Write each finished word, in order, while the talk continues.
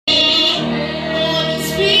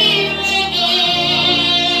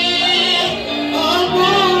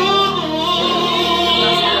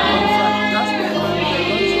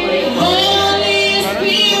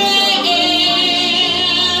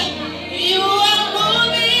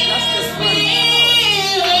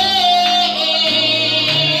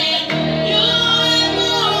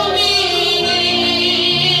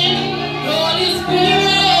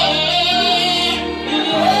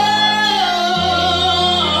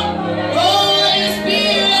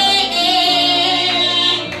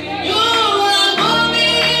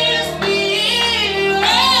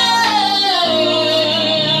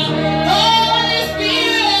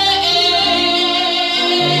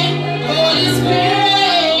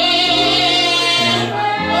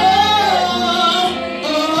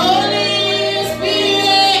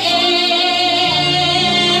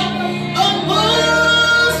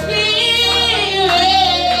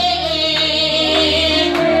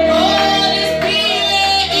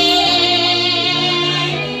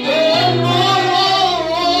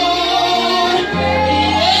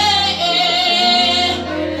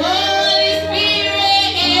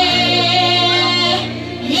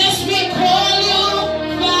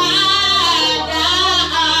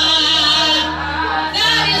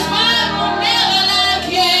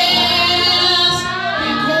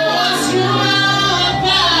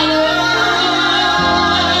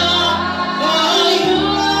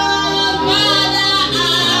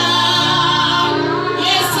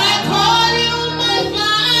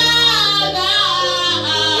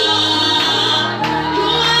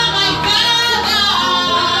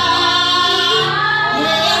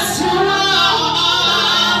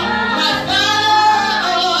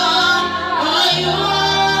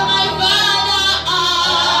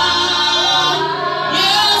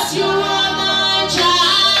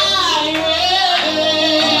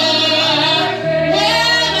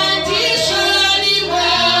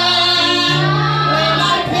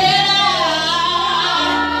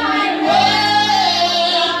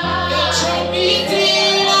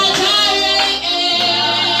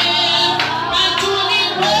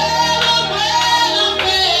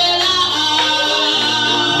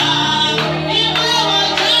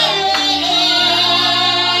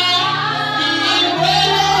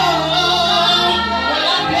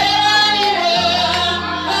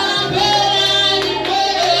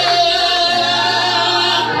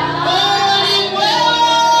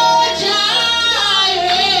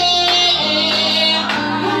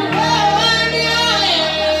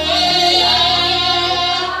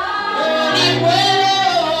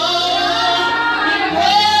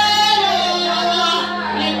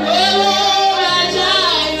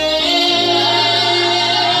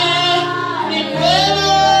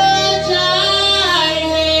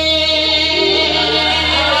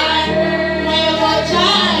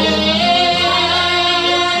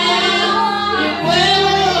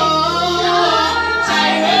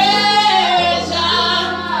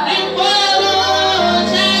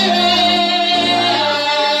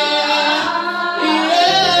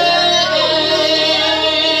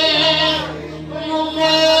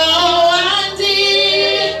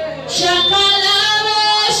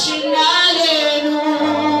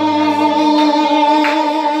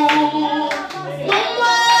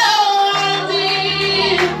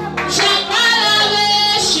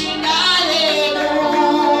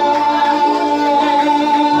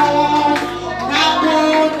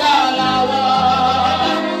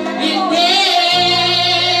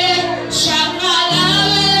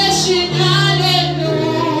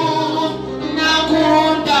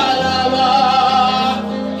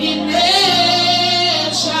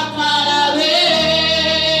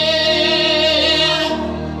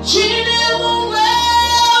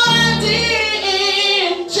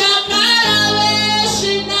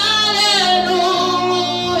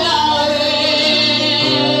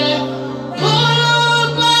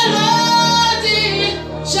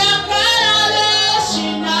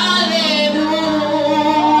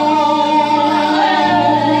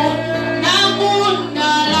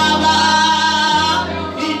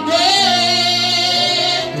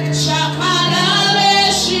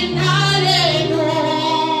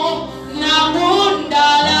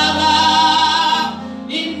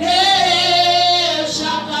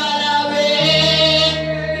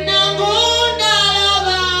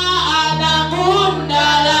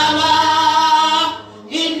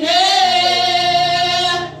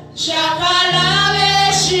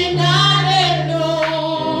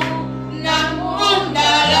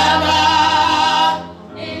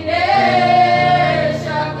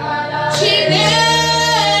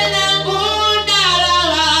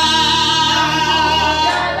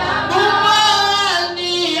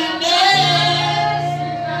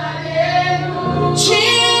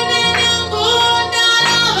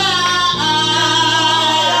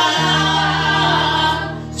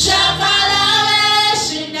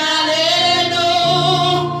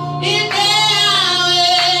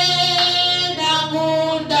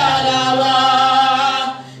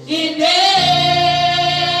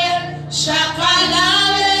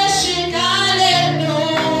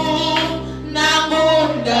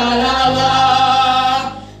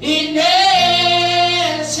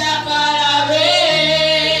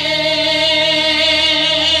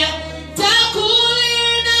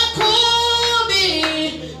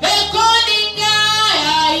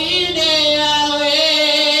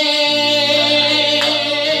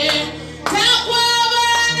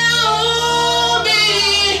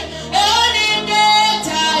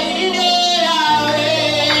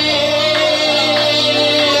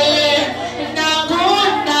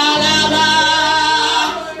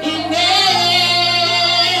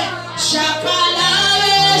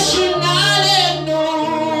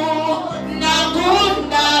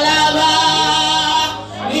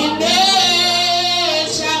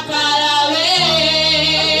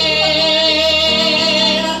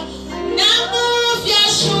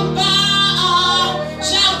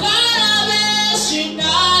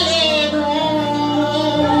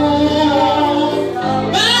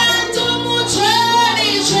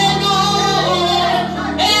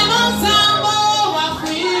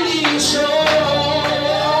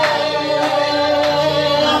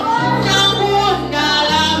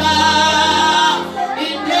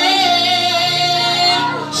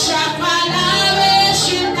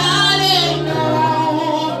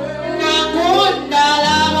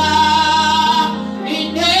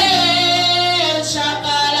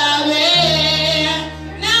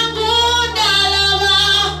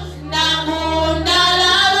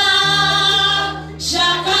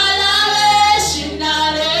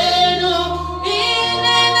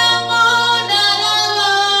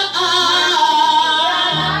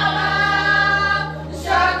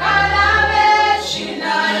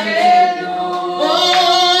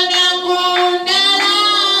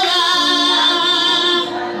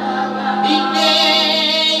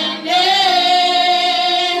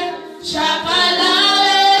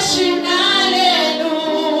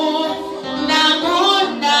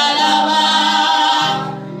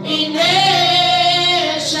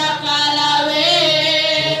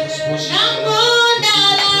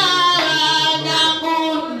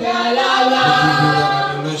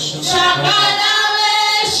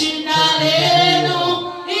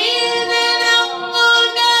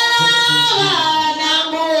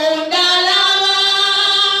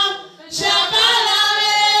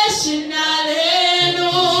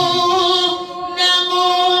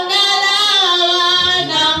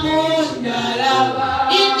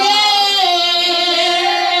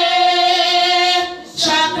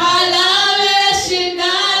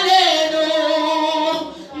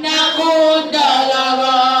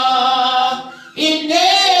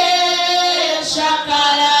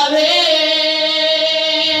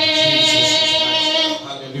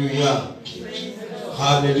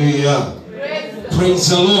Hallelujah. Praise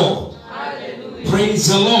the Lord. Praise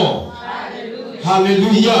the Lord.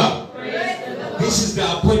 Hallelujah. This is the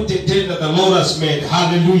appointed day that the Lord has made.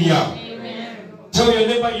 Hallelujah. Tell your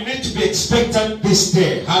neighbor you need to be expectant this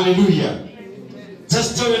day. Hallelujah.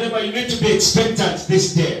 Just tell your neighbor you need to be expectant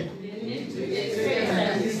this day.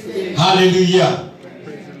 Hallelujah.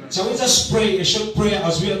 Shall we just pray a short prayer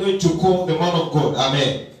as we are going to call the man of God?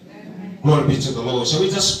 Amen. Glory be to the Lord. Shall we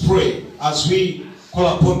just pray as we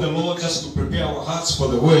call upon the Lord just to prepare our hearts for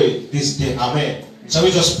the word this day? Amen. Shall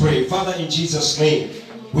we just pray? Father, in Jesus' name,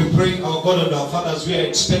 we pray, our God and our Father, as we are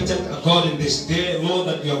expectant, God, in this day, Lord,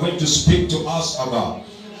 that you are going to speak to us, our God.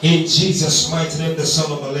 In Jesus' mighty name, the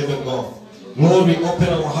Son of the living God. Lord, we open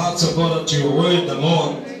our hearts, O God, unto your word, the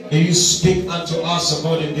Lord. May you speak unto us, O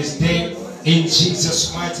God, in this day. In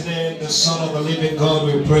Jesus' mighty name, the Son of the living God,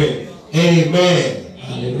 we pray. Amen.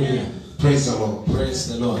 Hallelujah. Praise the Lord. Praise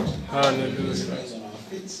the Lord. Hallelujah. Let's rise on our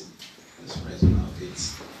feet. Let's rise on our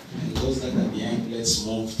feet. And those that are behind, let's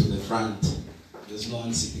move to the front. There's no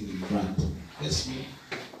one sitting in front. Let's move.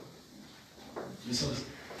 Miss Oz.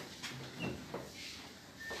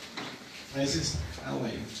 My sister, how are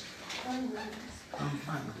you? I'm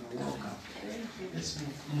fine. You're welcome. Let's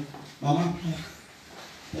move. Mama, move.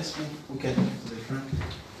 Let's move. Okay, to the front.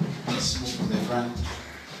 Let's move to the front.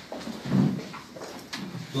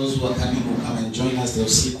 Those who are coming will come and join us. They'll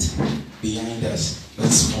sit behind us.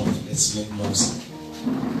 Let's move. Let's make moves.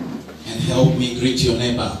 And help me greet your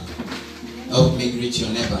neighbor. Help me greet your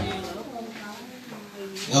neighbor.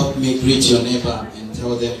 Help me greet your neighbor and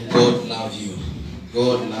tell them God loves you.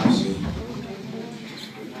 God loves you.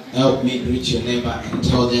 Help me greet your neighbor and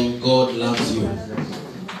tell them God loves you.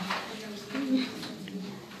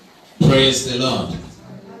 Praise the Lord.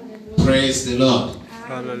 Praise the Lord.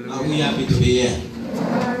 Hallelujah. Are we happy to be here?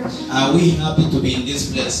 Are we happy to be in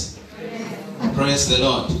this place? Praise the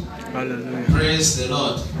Lord. Hallelujah. Praise the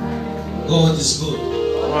Lord. God is good.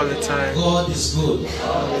 All the time. God is good.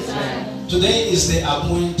 All the time. Today is the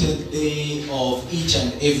appointed day of each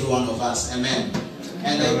and every one of us. Amen.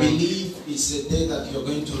 And I believe it's a day that you're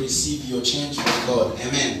going to receive your change from God.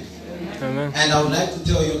 Amen. Amen. And I would like to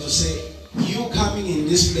tell you to say, you coming in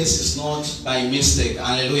this place is not by mistake.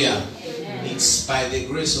 Hallelujah. It's by the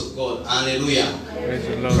grace of God. Hallelujah. Praise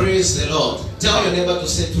the Lord. Praise the Lord. Tell your neighbor to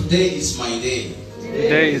say, today is my day.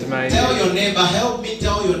 Today is my Tell day. your neighbor, help me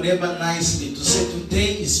tell your neighbor nicely to say,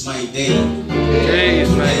 today is my day. Today is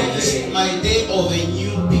my Today day. is my day of a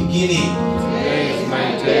new beginning. Today is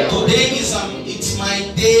my day. Today is it's my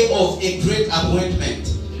day of a great appointment.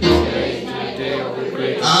 Today is my day of a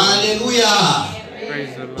great. Hallelujah.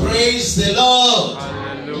 Praise the Lord. Praise the Lord.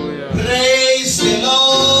 Hallelujah. Praise the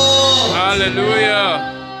Lord.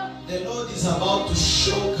 Hallelujah. The Lord is about to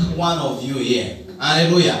shock one of you here.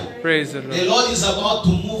 Hallelujah. Praise the The Lord. Lord is about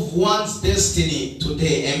to move one's destiny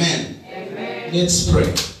today. Amen. Amen. Let's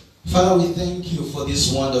pray. Father, we thank you for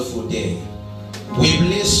this wonderful day. We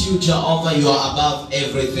bless you, Jehovah. You are above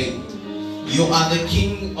everything. You are the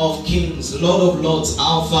King of kings, Lord of lords,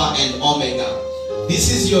 Alpha and Omega.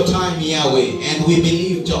 This is your time, Yahweh, and we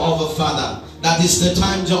believe, Jehovah, Father, that is the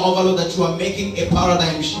time, Jehovah, Lord, that you are making a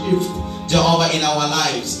paradigm shift, Jehovah, in our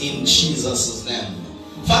lives, in Jesus' name.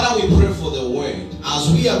 Father, we pray for the word.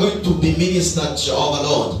 As we are going to be ministered, Jehovah,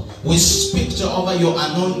 Lord, we speak, Jehovah, your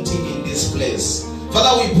anointing in this place.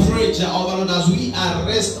 Father, we pray, Jehovah, Lord, as we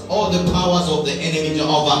arrest all the powers of the enemy,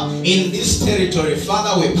 Jehovah, in this territory.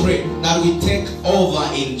 Father, we pray that we take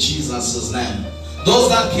over in Jesus' name. Those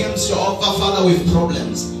that came, Jehovah, Father, with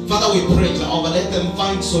problems, Father, we pray, Jehovah, let them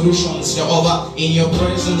find solutions, Jehovah, in your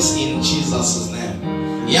presence, in Jesus'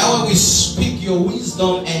 name. Yahweh, we speak your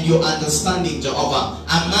wisdom and your understanding, Jehovah,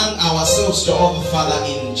 among ourselves, Jehovah, Father,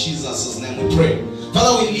 in Jesus' name we pray.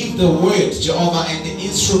 Father, we leave the word, Jehovah, and the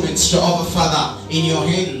instruments, Jehovah, Father, in your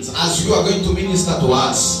hands as you are going to minister to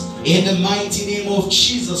us. In the mighty name of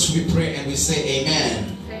Jesus we pray and we say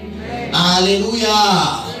amen. Amen.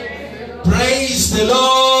 Hallelujah. Praise the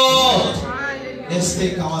Lord. Let's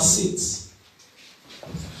take our seats.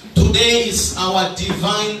 Today is our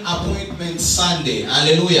divine appointment Sunday.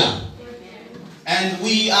 Hallelujah. And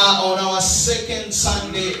we are on our second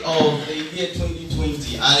Sunday of the year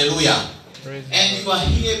 2020. Hallelujah. And you are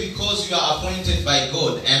here because you are appointed by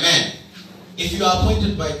God. Amen. If you are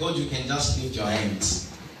appointed by God, you can just lift your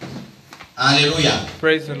hands. Hallelujah.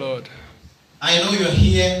 Praise the Lord. I know you're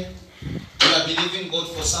here. You are believing God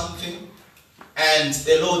for something. And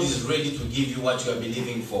the Lord is ready to give you what you are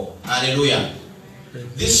believing for. Hallelujah.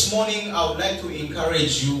 This morning, I would like to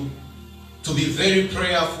encourage you to be very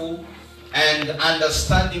prayerful and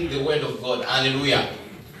understanding the word of God. Hallelujah.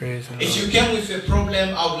 Praise the If Lord. you came with a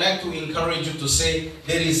problem, I would like to encourage you to say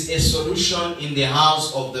there is a solution in the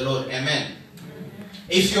house of the Lord. Amen.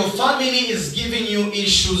 If your family is giving you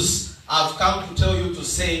issues, I've come to tell you to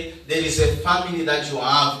say there is a family that you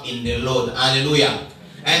have in the Lord. Hallelujah.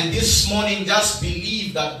 And this morning, just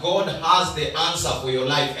believe that God has the answer for your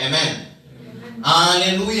life. Amen.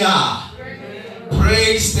 Hallelujah.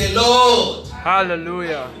 Praise the Lord.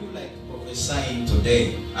 Hallelujah. I feel like prophesying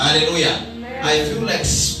today. Hallelujah. I feel like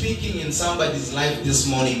speaking in somebody's life this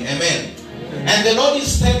morning. Amen. And the Lord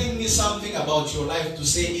is telling me something about your life to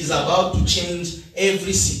say is about to change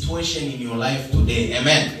every situation in your life today.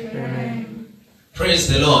 Amen. Amen. Praise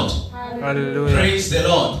the Lord. Hallelujah. Praise the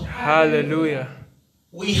Lord. Hallelujah.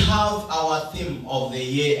 We have our theme of the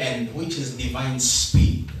year end, which is divine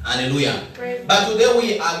speed. Hallelujah. But today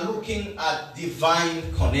we are looking at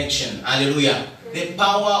divine connection. Hallelujah. The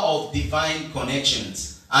power of divine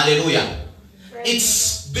connections. Hallelujah.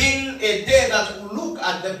 It's been a day that will look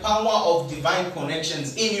at the power of divine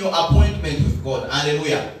connections in your appointment with God.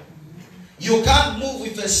 Hallelujah. You can't move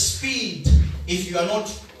with a speed if you are not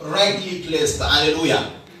rightly placed.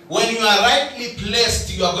 Hallelujah. When you are rightly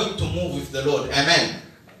placed, you are going to move with the Lord. Amen.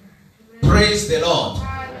 Praise the Lord.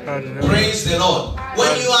 Hallelujah. Praise the Lord.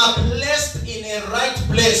 When you are placed in a right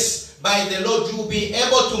place by the Lord, you will be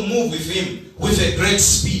able to move with Him with a great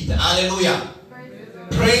speed. Hallelujah.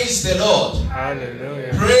 Praise the Lord.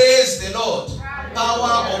 Hallelujah. Praise the Lord.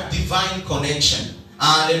 Power of divine connection.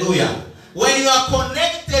 Hallelujah. When you are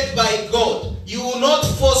connected by God, you will not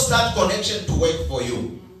force that connection to work for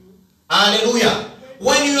you. Hallelujah.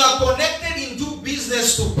 When you are connected into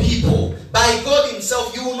business to people by God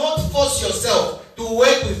Himself, you will not force yourself to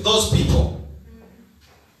work with those people.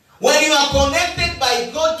 When you are connected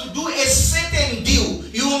by God to do a certain deal,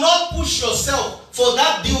 you will not push yourself for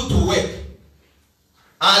that deal to work.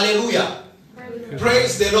 Hallelujah.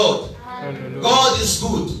 Praise the Lord. Hallelujah. God is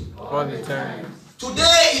good. All the time.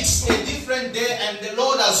 Today it's a different day and the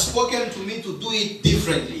Lord has spoken to me to do it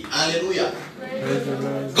differently. Hallelujah. Praise the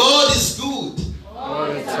Lord. God is good.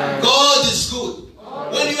 All the time. God is good.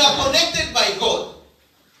 When you are connected by God,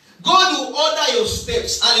 God will order your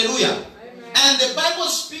steps. Hallelujah. And the Bible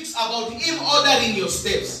speaks about Him ordering your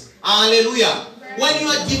steps. Hallelujah. When you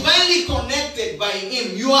are divinely connected by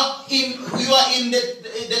Him, you are in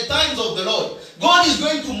the times of the Lord. God is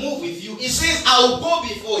going to move with you. He says, I will go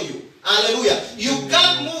before you. Hallelujah. You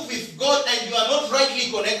can't move with God and you are not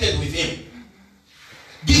rightly connected with Him.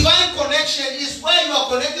 Divine connection is where you are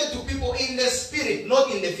connected to people in the spirit,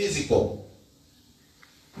 not in the physical.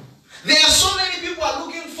 There are so many people are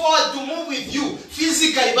looking forward to move with you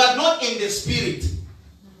physically, but not in the spirit.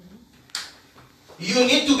 You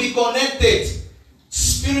need to be connected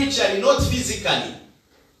spiritually, not physically.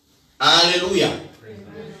 Hallelujah.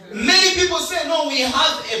 Many people say, no, we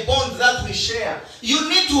have a bond that we share. You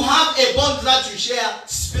need to have a bond that you share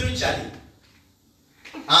spiritually.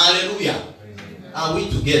 Hallelujah. Are we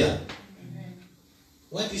together?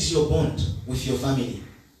 What is your bond with your family?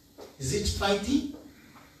 Is it fighting?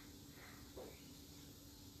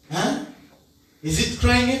 Huh? Is it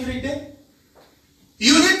crying every day?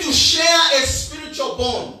 You need to share a spiritual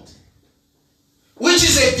bond, which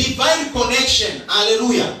is a divine connection.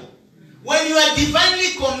 Hallelujah. When you are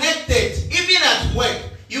divinely connected, even at work,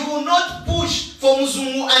 you will not push for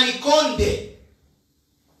Muzungu Anikonde.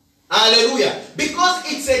 Hallelujah. Because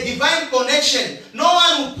it's a divine connection, no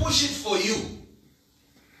one will push it for you.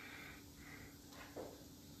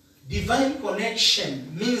 Divine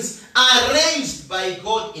connection means arranged by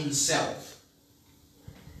God Himself.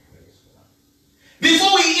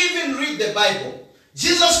 Before we even read the Bible,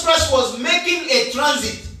 Jesus Christ was making a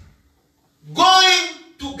transit, going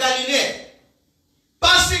to Galilee,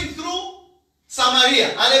 passing through Samaria.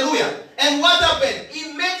 Hallelujah. And what happened?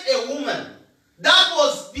 He met a woman that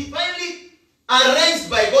was divinely arranged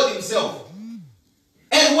by God Himself.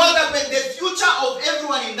 And what happened? The future of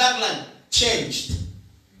everyone in that land changed.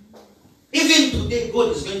 Even today,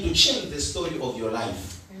 God is going to change the story of your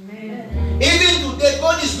life. Amen. Even today,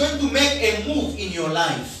 God is going to make a move in your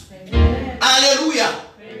life. Amen. Hallelujah.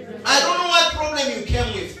 Amen. I don't know what problem you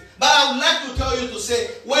came with, but I would like to tell you to say,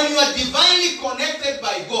 when you are divinely connected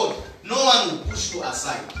by God, no one will push you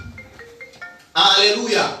aside.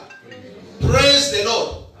 Hallelujah. Praise the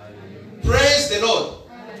Lord. Praise the Lord.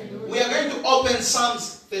 We are going to open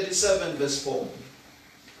Psalms 37 verse 4.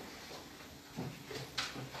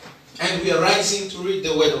 And we are rising to read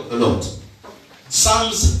the word of the Lord.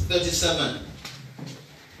 Psalms 37.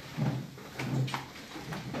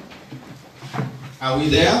 Are we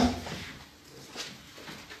there?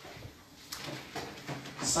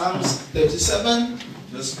 Psalms 37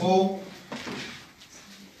 verse 4.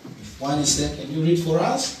 One is there. Can you read for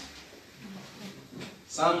us?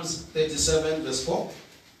 Psalms 37 verse 4.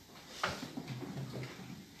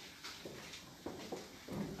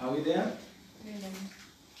 Are we there?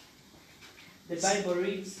 The Bible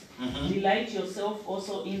reads, Delight yourself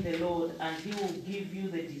also in the Lord, and he will give you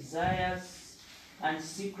the desires and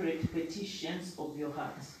secret petitions of your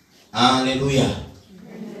heart. Hallelujah.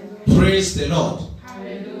 Praise the Lord.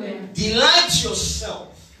 Hallelujah. Delight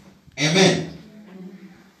yourself. Amen.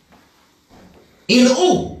 In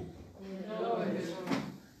who?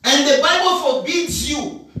 And the Bible forbids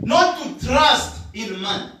you not to trust in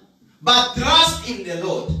man, but trust in the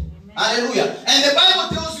Lord. Hallelujah. And the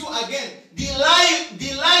Bible tells you again,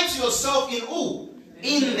 delight yourself in who?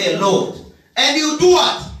 In the Lord. And you do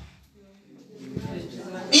what?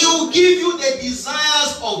 He will give you the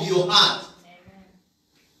desires of your heart.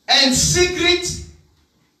 And secret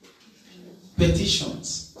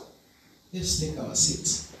petitions. Let's take our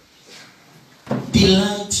seats.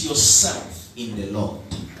 Delight yourself in the Lord.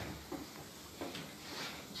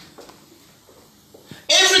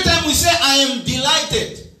 Every time we say, I am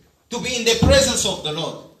delighted to be in the presence of the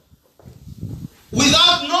Lord,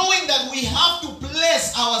 without knowing that we have to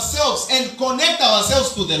place ourselves and connect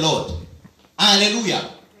ourselves to the Lord. Hallelujah.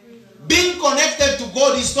 Being connected to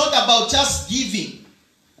God is not about just giving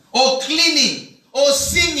or cleaning or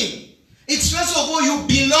singing. It's first of all, you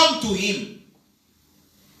belong to Him.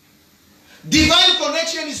 Divine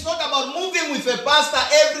connection is not about moving with a pastor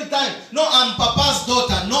every time. No, I'm Papa's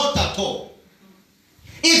daughter. Not at all.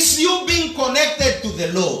 It's you being connected to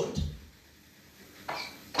the Lord.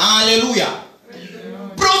 Hallelujah.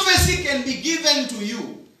 Prophecy can be given to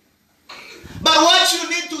you. But what you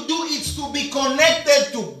need to do is to be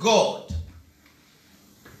connected to God.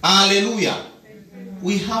 Hallelujah.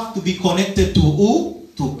 We have to be connected to who?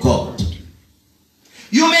 To God.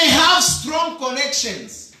 You may have strong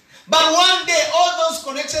connections, but one day all those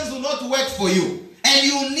connections will not work for you. And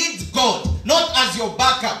you need God, not as your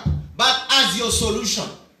backup, but as your solution.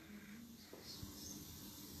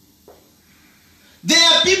 There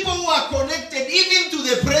are people who are connected even to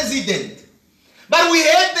the president, but we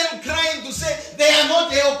heard them crying to say, they are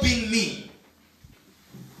not helping me.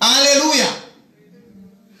 Hallelujah.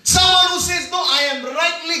 Someone who says, no, I am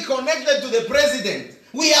rightly connected to the president.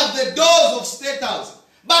 We have the doors of State House.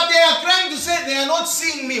 But they are trying to say they are not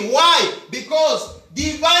seeing me. Why? Because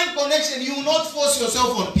divine connection, you will not force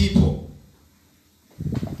yourself on people.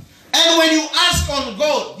 And when you ask on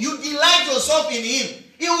God, you delight yourself in Him.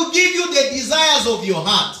 He will give you the desires of your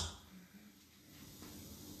heart.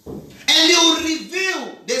 And He will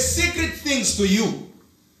reveal the secret things to you.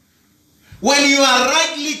 When you are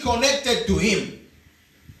rightly connected to Him.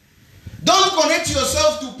 Don't connect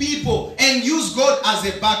yourself to people and use God as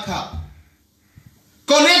a backup.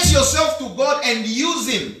 Connect yourself to God and use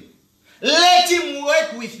Him. Let Him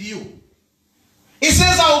work with you. He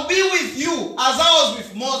says, I will be with you as I was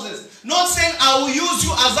with Moses. Not saying I will use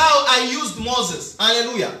you as I used Moses.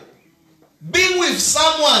 Hallelujah. Being with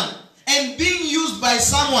someone and being used by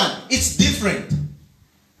someone, it's different.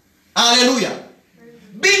 Hallelujah.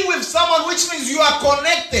 Being with someone, which means you are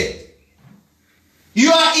connected.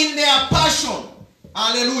 You are in their passion.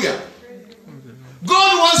 Hallelujah.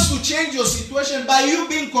 God wants to change your situation by you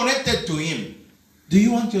being connected to Him. Do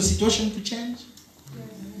you want your situation to change? Yes.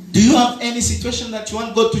 Do you have any situation that you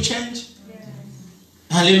want God to change? Yes.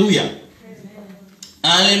 Hallelujah.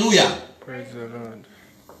 Hallelujah. Praise the Lord.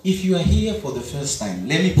 If you are here for the first time,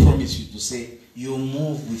 let me promise you to say, you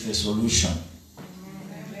move with a solution.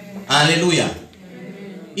 Amen. Hallelujah.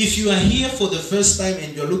 Amen. If you are here for the first time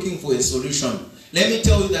and you're looking for a solution, let me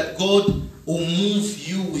tell you that God will move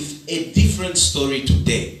you with a different story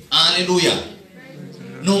today. Hallelujah.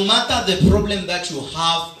 No matter the problem that you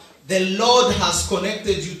have, the Lord has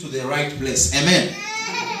connected you to the right place. Amen.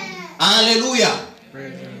 Hallelujah.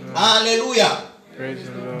 Hallelujah.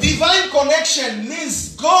 Divine connection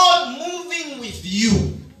means God moving with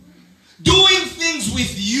you, doing things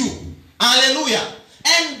with you. Hallelujah.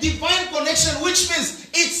 And divine connection, which means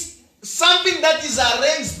it's something that is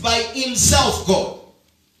arranged by Himself, God.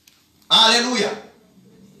 Hallelujah.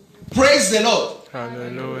 Praise the Lord.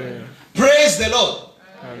 Hallelujah. Praise the Lord.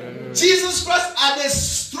 Hallelujah. Jesus Christ had a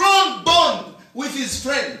strong bond with His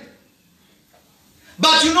friend.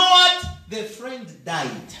 But you know what? The friend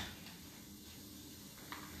died.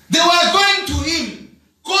 They were going to Him,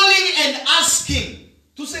 calling and asking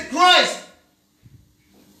to say, Christ,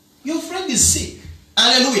 your friend is sick.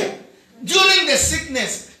 Hallelujah. During the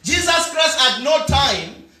sickness, Jesus Christ had no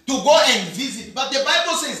time to go and visit. But the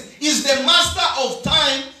Bible says He's the master of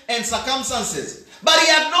time and circumstances. But He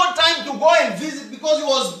had no time to go and visit because He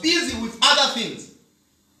was busy with other things.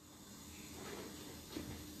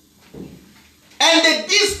 And the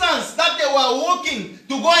distance that they were walking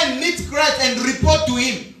to go and meet Christ and report to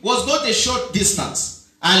him was not a short distance.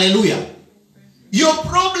 Hallelujah. Your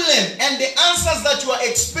problem and the answers that you are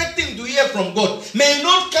expecting to hear from God may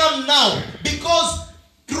not come now because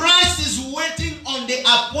Christ is waiting on the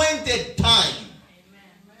appointed time.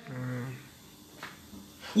 Amen.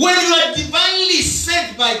 When you are divinely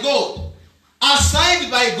sent by God, assigned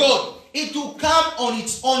by God, it will come on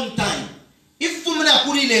its own time. If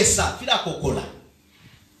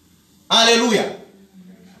hallelujah.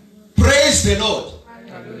 Praise the Lord.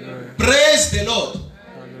 Hallelujah. Praise the Lord.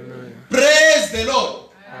 Hallelujah. Praise the Lord.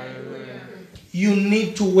 Hallelujah. You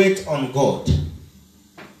need to wait on God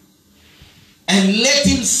and let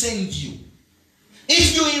him send you.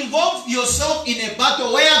 If you involve yourself in a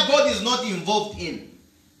battle where God is not involved in,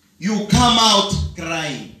 you come out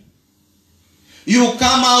crying. You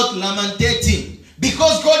come out lamenting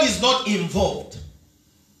because God is not involved.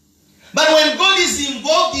 But when God is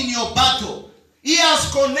involved in your battle, he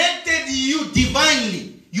has connected you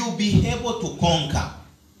divinely. You'll be able to conquer.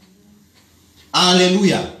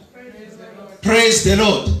 Hallelujah. Praise the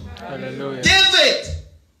Lord. Hallelujah. David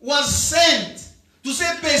was sent to say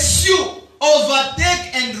pursue,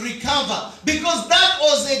 overtake and recover, because that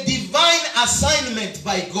was a divine assignment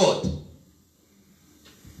by God.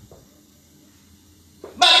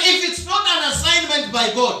 But if it's not an assignment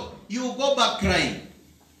by God, you will go back crying.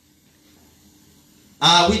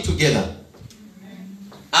 Are we together?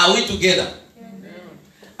 Are we together?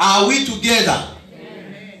 Are we together?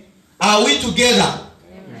 Are we together?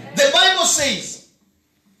 The Bible says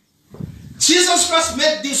Jesus Christ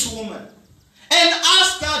met this woman and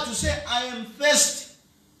asked her to say, I am thirsty.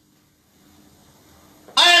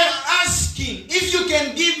 I am asking if you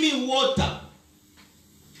can give me water.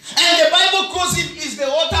 And the Bible calls it is the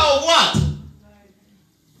water of what?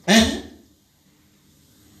 Eh?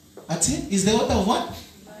 That's it? Is the water of what?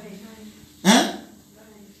 Huh?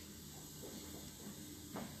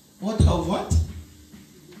 Water of what?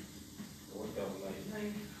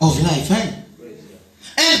 Of life, eh?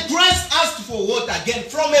 And Christ asked for water again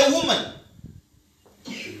from a woman.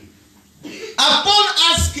 Upon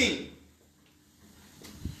asking,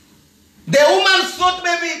 the woman thought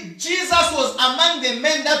maybe Jesus was among the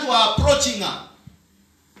men that were approaching her.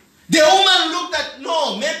 The woman looked at,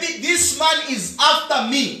 no, maybe this man is after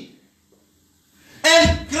me.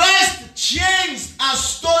 And Christ changed our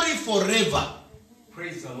story forever.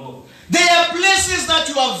 Praise the Lord. There are places that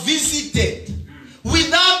you have visited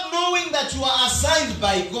without knowing that you are assigned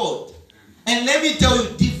by God. And let me tell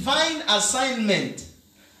you, divine assignment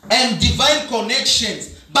and divine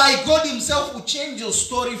connections by God himself will change your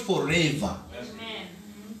story forever. Amen.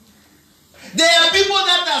 There are people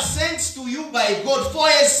that are sent to you by God for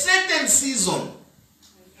a certain season.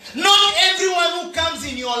 Not everyone who comes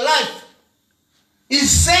in your life is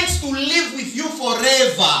sent to live with you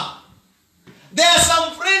forever. There are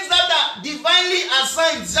some friends that are divinely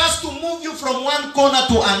assigned just to move you from one corner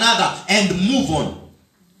to another and move on.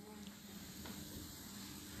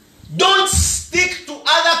 Don't stick to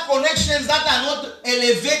other connections that are not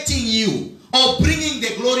elevating you or bringing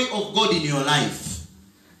the glory of God in your life.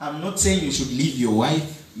 I'm not saying you should leave your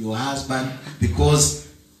wife, your husband, because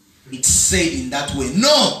it's said in that way.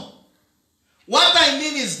 No. What I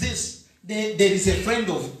mean is this. There is a friend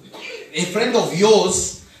of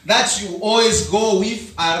yours that you always go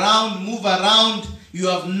with around, move around. You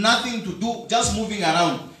have nothing to do, just moving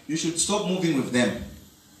around. You should stop moving with them.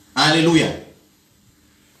 Hallelujah.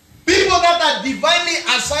 People that are divinely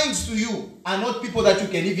assigned to you are not people that you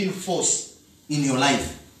can even force in your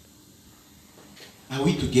life. Are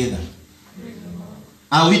we together?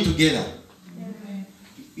 Are we together?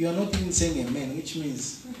 You are not even saying amen, which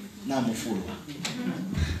means now I'm full.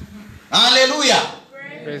 Hallelujah.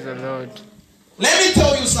 Praise the Lord. Let me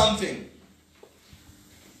tell you something.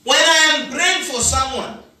 When I am praying for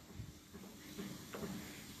someone,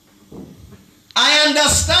 I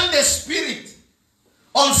understand the spirit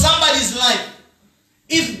on somebody's life.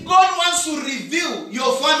 If God wants to reveal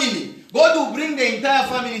your family, God will bring the entire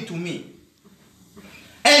family to me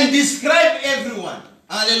and describe everyone.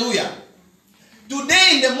 Hallelujah.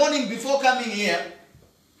 Today in the morning before coming here,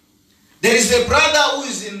 there is a brother who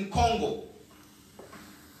is in Congo.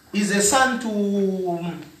 He's a son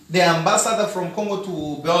to the ambassador from Congo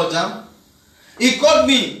to Belgium. He called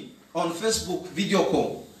me on Facebook, video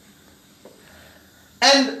call.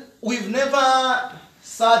 And we've never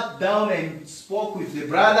sat down and spoke with the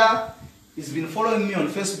brother. He's been following me on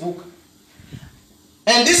Facebook.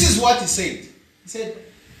 And this is what he said. He said,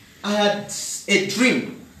 I had a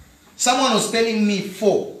dream. Someone was telling me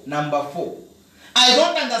number 4. I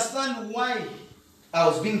don't understand why I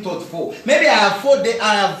was being told 4. Maybe I have 4 days.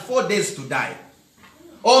 I have 4 days to die.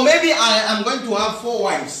 Or maybe I am going to have 4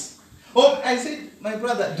 wives. Or I said, my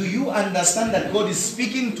brother, do you understand that God is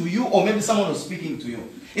speaking to you? Or maybe someone was speaking to you.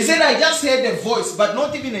 He said, I just heard a voice, but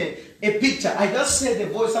not even a picture. I just heard a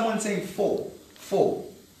voice, someone saying 4. 4.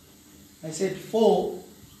 I said, 4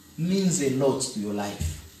 means a lot to your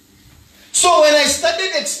life. So when I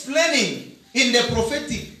started explaining in the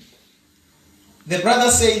prophetic, the brother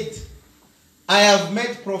said, I have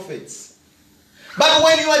met prophets. But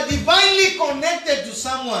when you are divinely connected to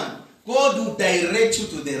someone, God will direct you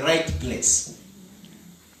to the right place.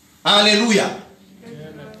 Hallelujah.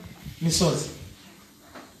 Miss Oz,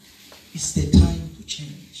 it's the time to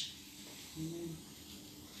change.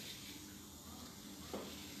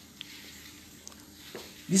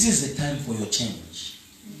 This is the time for your change.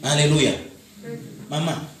 Hallelujah.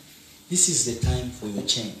 Mama, this is the time for your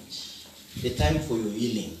change. The time for your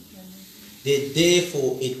healing. The day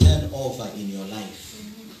for a turnover in your life.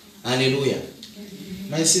 Hallelujah.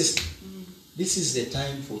 My sister, this is the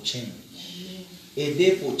time for change. A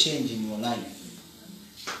day for change in your life.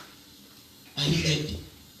 Are you ready?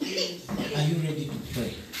 Are you ready to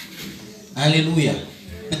pray? Hallelujah.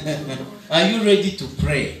 Are you ready to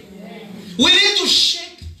pray? We need to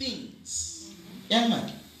shake things. Young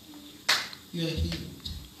man, you are healed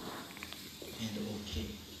and okay.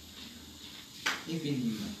 Even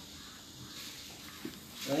you.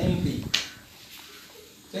 MP.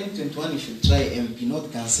 2021 you should try MP,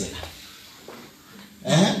 not councillor.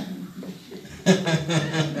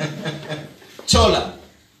 Chola,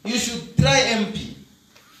 you should try MP.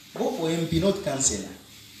 Go for MP, not councillor.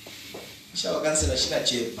 Shower councillor, she got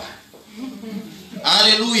cheap.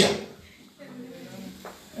 Hallelujah.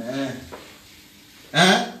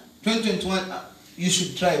 2021, you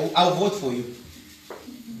should try. I'll vote for you.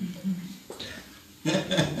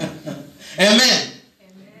 Amen.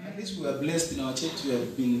 At least we are blessed in our church. We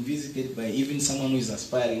have been visited by even someone who is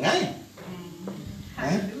aspiring.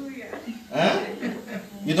 Hallelujah.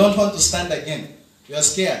 You don't want to stand again. You are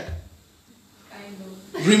scared. I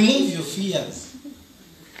know. Remove your fears.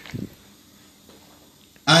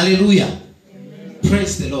 Hallelujah. Amen.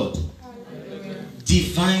 Praise the Lord. Hallelujah.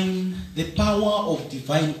 The power of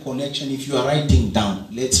divine connection. If you are writing down,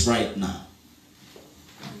 let's write now.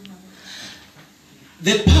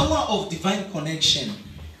 The power of divine connection,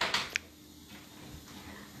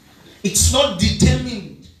 it's not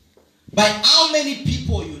determined by how many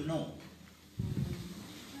people you know.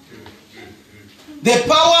 The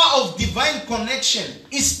power of divine connection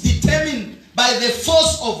is determined by the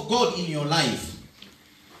force of God in your life.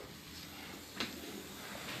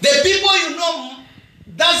 The people you know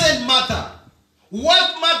doesn't matter.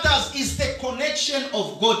 What matters is the connection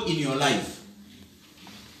of God in your life.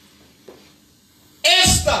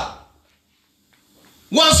 Esther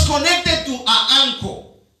was connected to her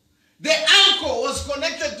uncle. The uncle was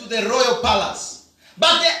connected to the royal palace.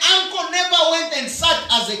 But the uncle never went and sat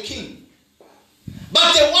as a king.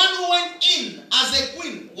 But the one who went in as a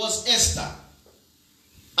queen was Esther.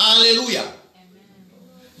 Hallelujah. Amen.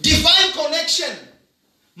 Divine connection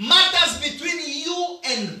matters between you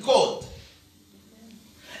and God.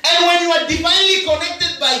 And when you are divinely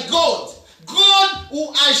connected by God, God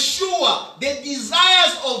will assure the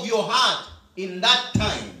desires of your heart in that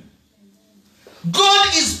time.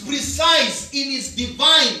 God is precise in his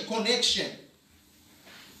divine connection.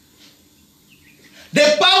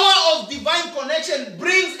 The power of divine connection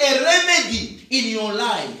brings a remedy in your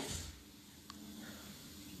life.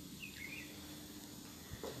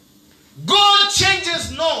 God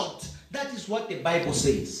changes not. That is what the Bible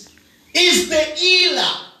says. Is the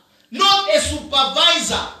healer, not a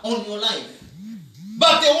supervisor on your life,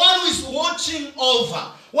 but the one who is watching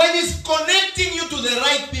over. When he's connecting you to the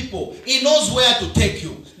right people, he knows where to take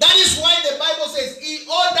you. That is why the Bible says he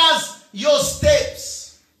orders your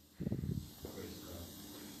steps.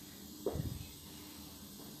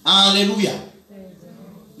 Hallelujah.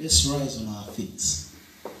 Let's rise on our feet.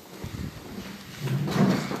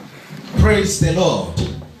 Praise the Lord.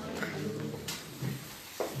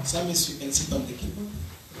 Psalmist, you can sit on the keyboard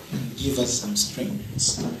and give us some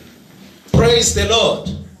strength. Praise the Lord.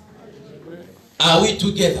 Are we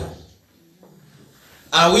together?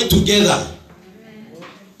 Are we together?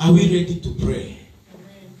 Are we ready to pray?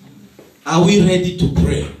 Are we ready to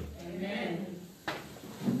pray?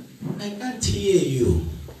 I can't hear you.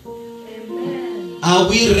 Are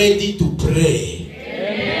we ready to pray?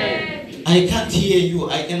 I can't hear you.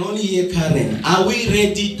 I can only hear Karen. Are we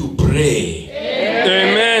ready to pray?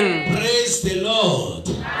 Amen. Praise the Lord.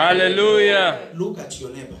 Hallelujah. Look at your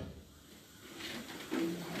neighbor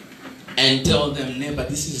And tell them, neighbor,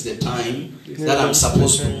 this is the time that I'm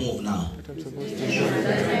supposed to move now.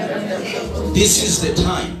 This is the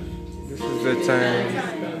time. This is the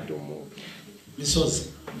time.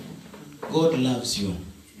 Because God loves you.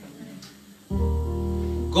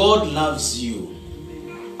 God loves you.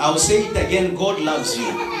 I'll say it again, God loves you.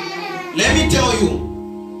 Let me tell you,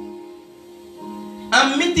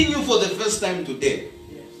 I'm meeting you for the first time today.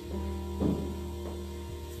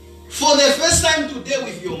 For the first time today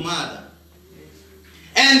with your mother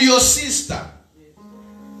and your sister.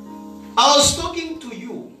 I was talking to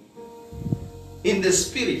you in the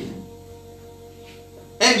spirit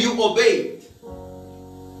and you obeyed.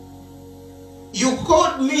 You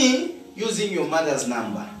called me using your mother's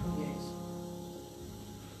number.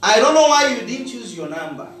 I don't know why you didn't use your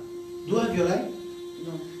number. Do I have your line?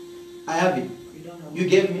 No. I have it. You don't have You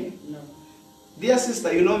gave me? No. Dear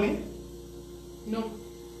sister, you know me? No.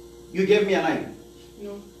 You gave me a line?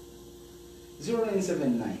 No.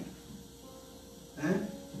 0979. Huh?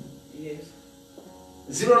 Yes.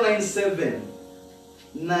 097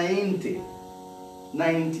 90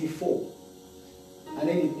 94. And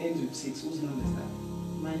then it ends with 6. Whose number is that?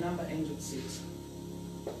 My number ends with 6.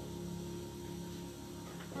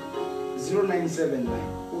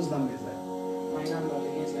 0979. Whose number is that? My number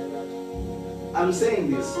begins like that. I'm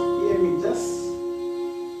saying this. Hear me, just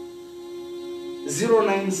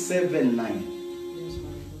 0979. Yes,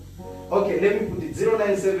 my God. Okay, let me put it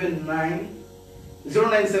 0979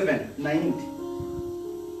 097 90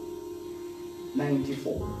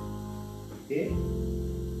 94. Okay?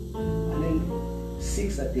 And then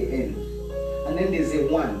 6 at the end. And then there's a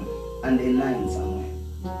 1 and a 9 somewhere.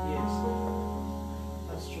 Yes.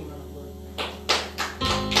 That's true, man of God.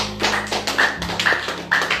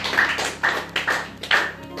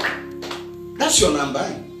 That's your number.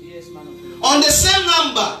 Yes, man of God. On the same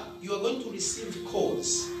number, you are going to receive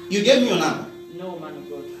calls. You gave me your number. No, man of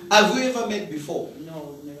God. Have we ever met before?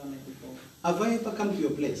 No, we've never met before. Have I ever come to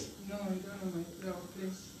your place? No, I don't know my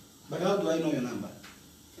place. But how do I know your number?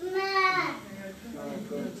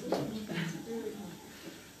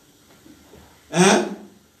 Huh?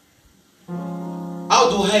 How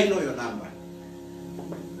do I know your number?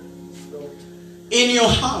 In your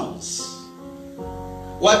house,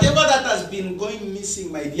 whatever that has been going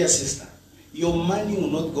missing, my dear sister, your money will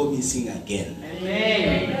not go missing again.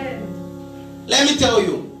 Amen. Let me tell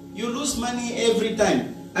you, you lose money every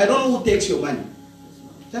time. I don't know who takes your money.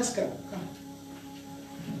 Just come.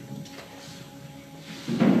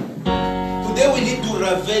 Today we need to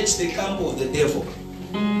ravage the camp of the devil.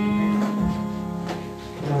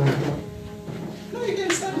 No, you can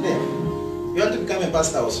stand there. You want to become a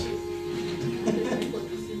pastor also?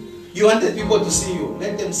 You wanted people to see you.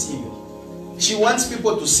 Let them see you. She wants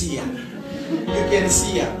people to see her. You can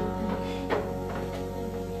see her.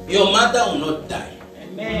 Your mother will not die.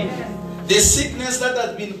 Amen. The sickness that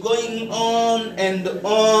has been going on and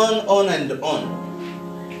on and on,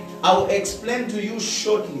 I will explain to you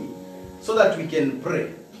shortly so that we can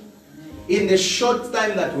pray. In the short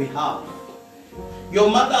time that we have, your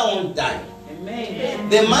mother won't die. Amen.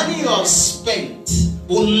 The money you have spent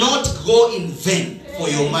will not go in vain for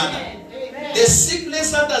your mother. The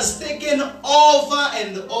sickness that has taken over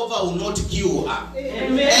and over will not kill her.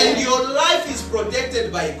 Amen. And your life is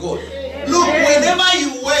protected by God. Look, whenever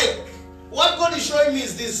you work, what God is showing me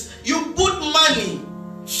is this. You put money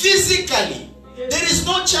physically. There is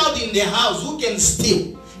no child in the house who can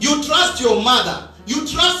steal. You trust your mother. You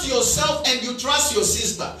trust yourself and you trust your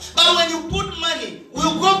sister. But when you put money,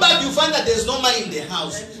 we'll go back, you find that there's no money in the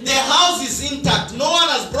house. The house is intact. No one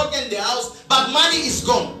has broken the house, but money is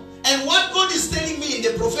gone. And what God is telling me in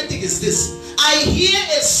the prophetic is this. I hear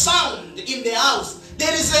a sound in the house.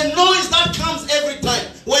 There is a noise that comes every time.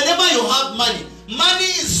 Whenever you have money, money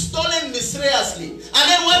is stolen mysteriously. And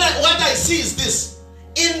then what I see is this.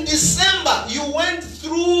 In December, you went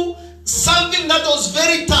through something that was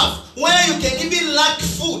very tough, where you can even lack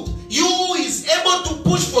food. You is able to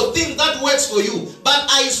push for things that works for you. But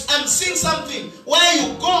I'm seeing something where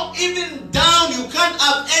you go even down, you can't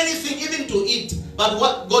have anything even to eat. But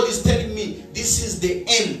what God is telling me, this is the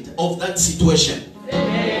end of that situation.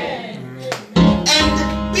 Amen.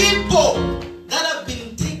 And people that have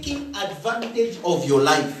been taking advantage of your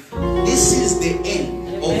life, this is the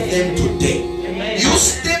end of them today. Amen. You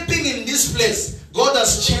stepping in this place, God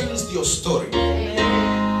has changed your story. Amen.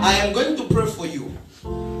 I am going to pray for you.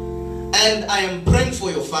 And I am praying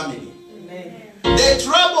for your family. Amen. The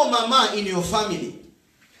trouble, mama, in your family,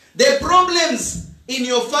 the problems in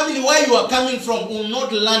your family where you are coming from will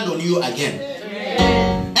not land on you again.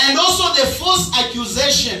 Amen. And also the false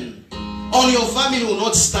accusation on your family will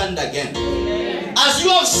not stand again. Amen. As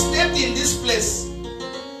you have stepped in this place,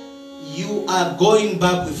 you are going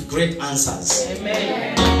back with great answers.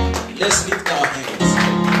 Amen. Let's lift our hands.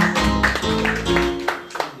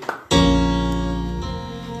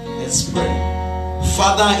 Let's pray.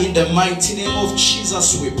 Father, in the mighty name of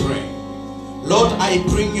Jesus we pray. Lord, I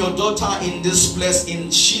bring your daughter in this place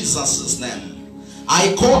in Jesus' name.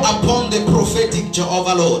 I call upon the prophetic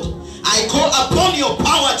Jehovah Lord. I call upon your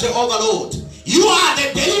power, Jehovah Lord. You are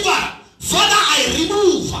the deliverer. Father, I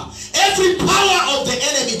remove every power of the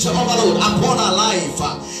enemy, Jehovah Lord, upon our life.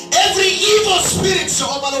 Every evil spirit,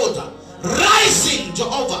 Jehovah Lord, rising,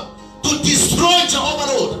 Jehovah, to destroy, Jehovah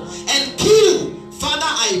Lord, and kill. Father,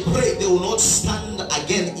 I pray they will not stand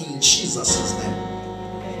again in Jesus' name.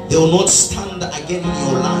 They will not stand again in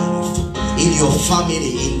your life, in your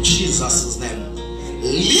family, in Jesus' name.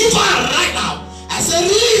 Leave her right now. I say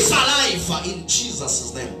release her life in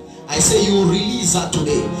Jesus' name. I say you release her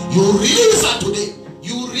today. You release her today.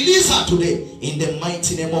 You release her today in the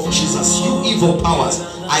mighty name of Jesus. You evil powers,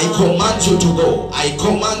 I command you to go. I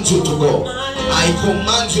command you to go. I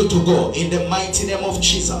command you to go in the mighty name of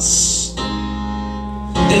Jesus.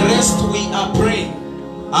 The rest we are praying.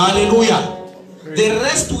 Hallelujah. The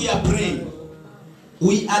rest we are praying.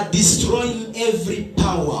 We are destroying every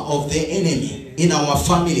power of the enemy in our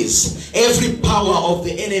families. Every power of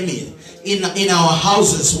the enemy in our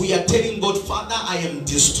houses. We are telling God, Father, I am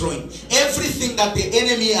destroying everything that the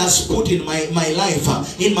enemy has put in my life,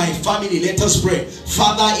 in my family. Let us pray.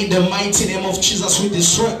 Father, in the mighty name of Jesus, we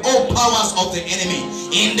destroy all powers of the enemy.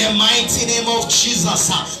 In the mighty name of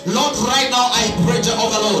Jesus, Lord, right now I pray,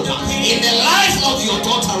 Jehovah Lord, in the life of your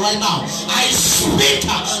daughter right now, I speak,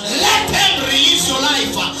 let them release your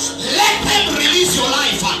life. Let them release your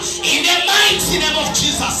life. In the mighty name of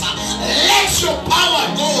Jesus, let your power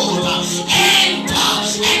go, enter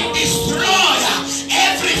and destroy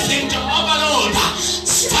everything, Jehovah Lord.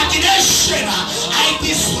 Stagnation, I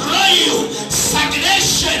destroy you.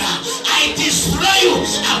 Stagnation, I destroy you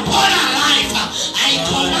upon our life. I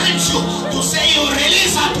command you to say you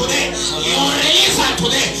release her today. You release her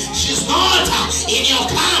today. She's not in your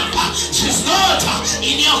camp. She's not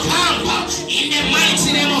in your camp. In the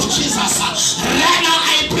mighty name of Jesus, right now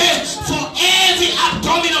I pray for every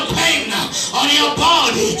abdominal pain on your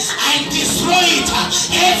body. I destroy it.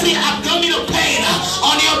 Every abdominal pain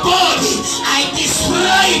on your body, I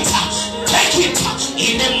destroy it. Take it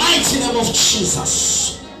in the mighty name of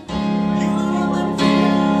Jesus.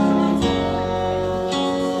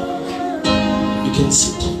 You can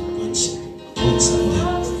sit.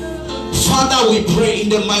 Father, we pray in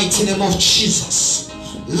the mighty name of Jesus.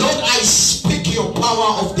 Lord, I speak your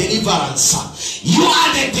power of deliverance. You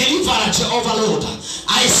are the deliverer, Jehovah Lord.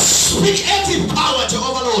 I speak every power,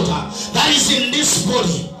 Jehovah Lord, that is in this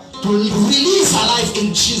body to release our life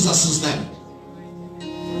in Jesus' name.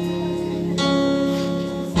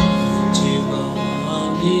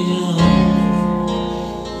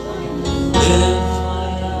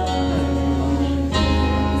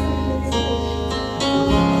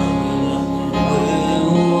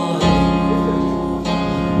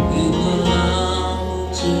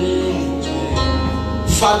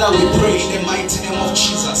 Father, we pray in the mighty name of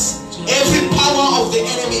Jesus. Every power of the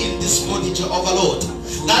enemy in this body, Jehovah Lord,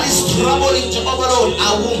 that is troubling, Jehovah Lord,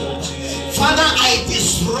 our womb, Father, I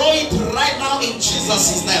destroy it right now in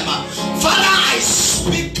Jesus' name. Father, I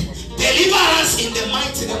speak deliverance in the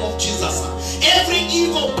mighty name of Jesus. Every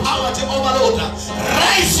evil power, Jehovah Lord,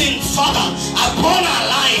 rising, Father, upon our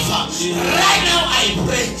life, right now I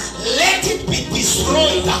pray, let it be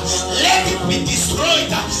destroyed. Let it be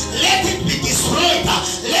destroyed. Let it be destroyed.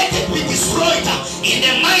 Let it be destroyed in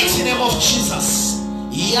the mighty name of Jesus.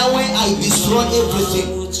 Yahweh, I destroy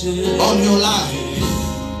everything on your life.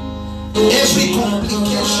 Every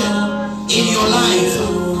complication in your life,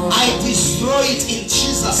 I destroy it in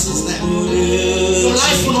Jesus' name. Your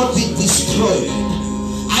life will not be destroyed.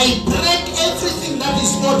 I break everything that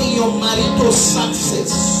is holding your marital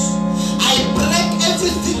success. I break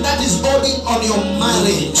everything that is holding on your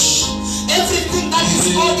marriage. Everything that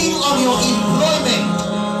is holding on your employment.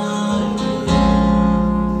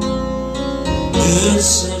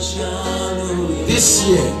 This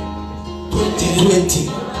year, 2020,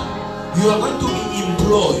 you are going to be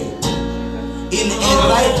employed in a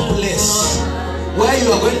right place where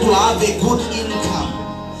you are going to have a good income,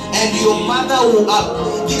 and your mother will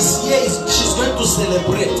have, this year she's going to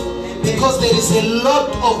celebrate, because there is a lot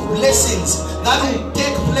of blessings that will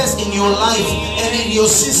take place in your life and in your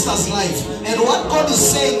sister's life. And what God is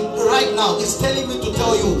saying right now is telling me to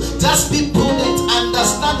tell you, just be prudent,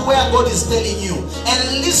 understand where God is telling you,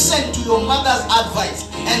 and listen to your mother's advice,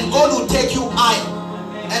 and God will take you high.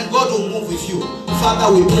 and God will move with you.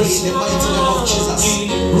 Father, we pray in the mighty name of Jesus.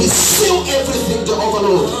 We seal everything, Jehovah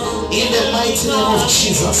Lord, in the mighty name of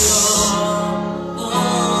Jesus.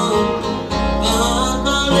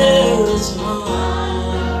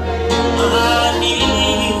 I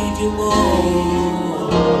need you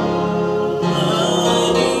more.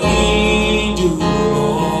 I need you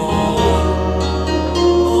more.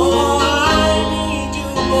 Oh, I need you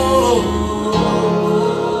more.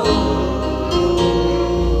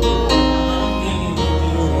 I need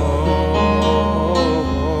you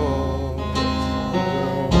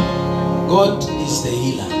more. God is the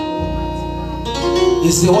healer.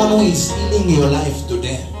 He's the one who is healing your life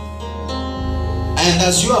today. And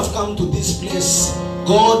as you have come to this place,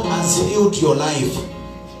 God has healed your life.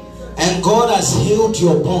 And God has healed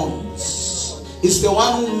your bones. He's the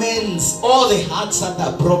one who mends all the hearts that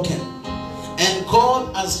are broken. And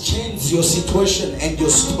God has changed your situation and your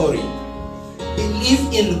story.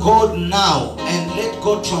 Believe in God now and let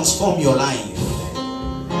God transform your life.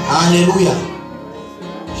 Hallelujah.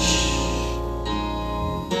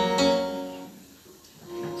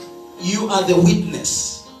 You are the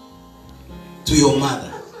witness to your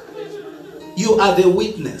mother. You are the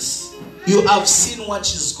witness. You have seen what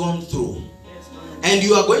she's gone through. And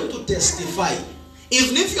you are going to testify.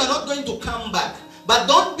 Even if you are not going to come back. But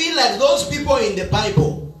don't be like those people in the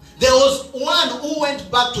Bible. There was one who went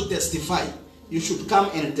back to testify. You should come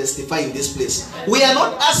and testify in this place. We are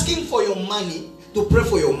not asking for your money to pray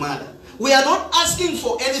for your mother. We are not asking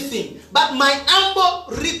for anything. But my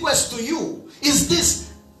humble request to you is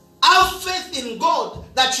this. Have faith in God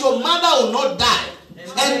that your mother will not die.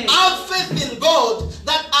 And have faith in God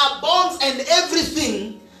that our bones and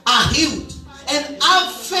everything are healed. And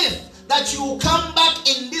have faith that you will come back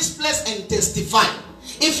in this place and testify.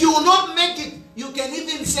 If you will not make it, you can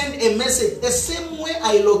even send a message. The same way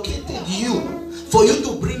I located you for you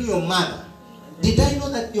to bring your mother. Did I know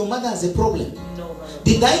that your mother has a problem? No,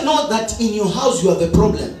 Did I know that in your house you have a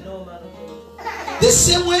problem? no, The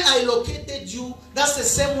same way I located you, that's the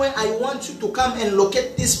same way I want you to come and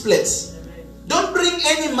locate this place. Don't bring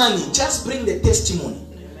any money, just bring the testimony.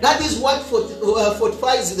 That is what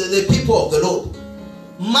fortifies the people of the Lord.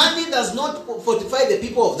 Money does not fortify the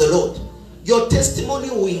people of the Lord. Your testimony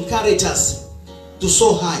will encourage us to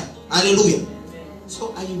soar high. Hallelujah.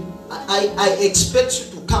 So I expect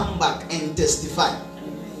you to come back and testify.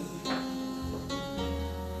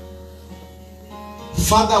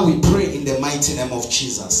 Father, we pray in the mighty name of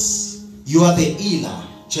Jesus. You are the healer.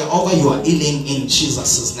 Jehovah, you are healing in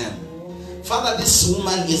Jesus' name. Father, this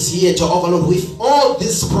woman is here, Jehovah Lord, with all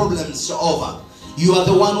these problems, Jehovah. You are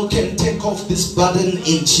the one who can take off this burden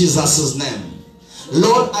in Jesus' name.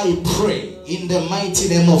 Lord, I pray in the mighty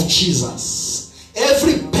name of Jesus.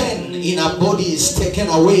 Every pain in our body is taken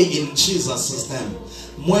away in Jesus' name.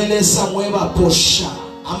 Mwele samweba posha.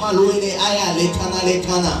 Amaluene aya lekana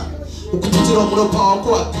lekana. Ukupitira mulopa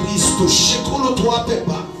wako wa Kristo. Shikulu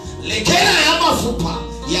tuwapepa. Lekena ya mafupa.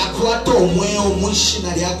 Yakuato umweo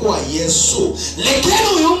mwishina liyakua Yesu.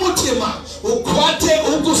 Lekena uyumutima. Ukwate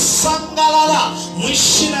ukusangalala.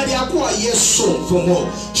 Mwishina liyakua Yesu mfumo.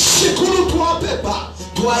 Shikulu tuwapepa.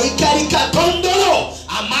 Tuwaikarika tondolo.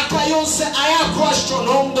 Amaka yose ayakua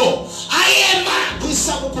shonondo. Ayema.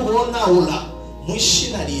 Kwisabu kubona ula.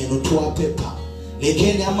 Mwishina liyenu tuwapepa.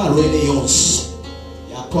 Lekena ama rwele yonsu.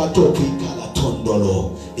 Yakwato kwikala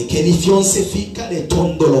tondolo. Lekeni fyonse fika le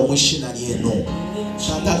tondolo mwishina liyenu.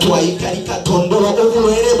 Shanta tuwaikarika tondolo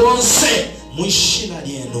ukulwele bonse mwishina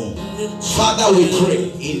liyenu. Father, we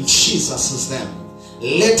pray in Jesus' name.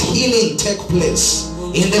 Let healing take place.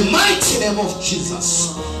 In the mighty name of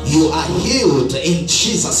Jesus. You are healed in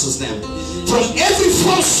Jesus' name. From every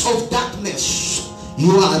force of darkness,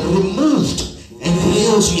 you are removed and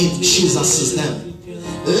healed in Jesus' name.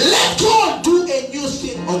 Let God do a new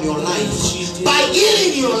thing on your life by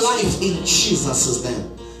healing your life in Jesus' name.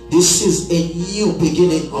 This is a new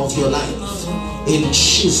beginning of your life in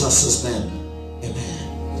Jesus' name.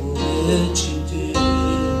 Amen.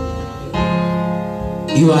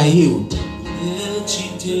 You are healed.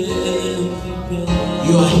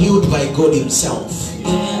 You are healed by God himself.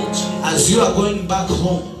 As you are going back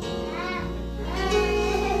home,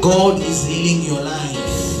 God is healing your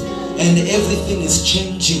life and everything is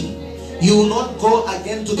changing. You will not go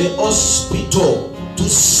again to the hospital to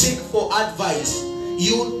seek for advice.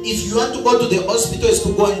 If you want to go to the hospital, is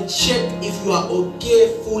to go and check if you are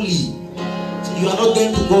okay fully. You are not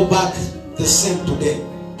going to go back the same today.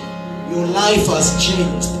 Your life has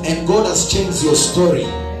changed and God has changed your story.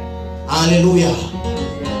 Hallelujah.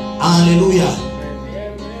 Hallelujah.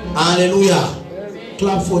 Hallelujah.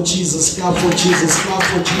 Clap for Jesus. Clap for Jesus. Clap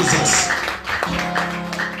for Jesus.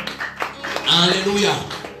 Hallelujah.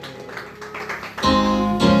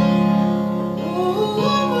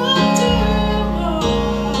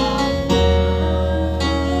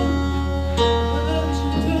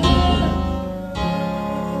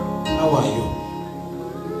 How are you?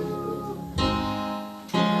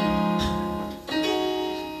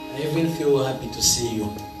 I even feel happy to see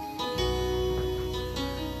you.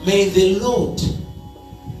 May the Lord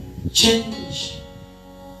change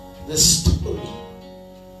the story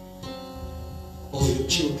of your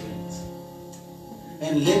children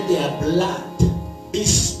and let their blood be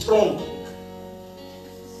strong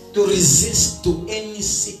to resist to any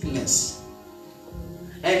sickness,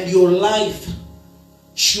 and your life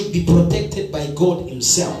should be protected by God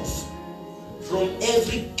himself from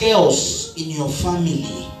every chaos in your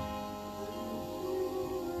family.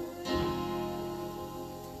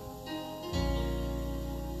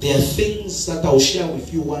 There are things that I'll share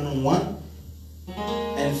with you one-on-one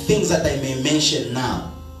and things that I may mention now.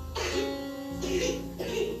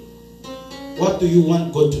 What do you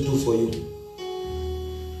want God to do for you?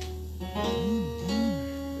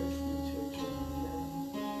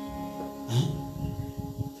 Huh?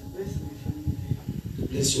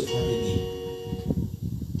 Bless your family.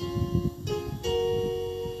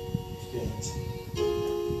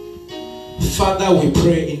 Father, we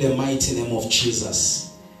pray in the mighty name of Jesus.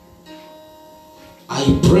 I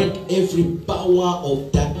break every power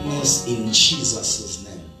of darkness in Jesus'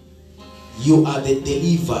 name. You are the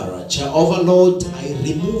deliverer. Jehovah Lord, I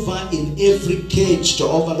remove her in every cage,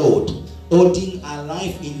 Jehovah Lord, holding her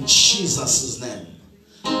life in Jesus' name.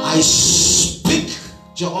 I speak,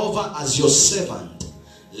 Jehovah, as your servant.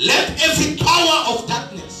 Let every power of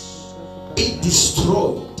darkness be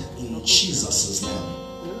destroyed in Jesus' name.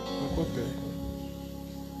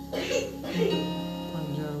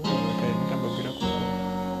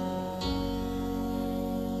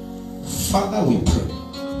 Father, we pray.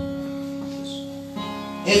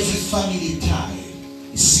 Every family tie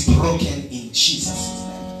is broken in Jesus'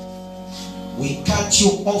 name. We cut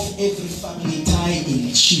you off every family tie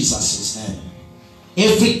in Jesus' name.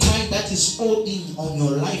 Every tie that is holding on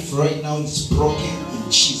your life right now is broken in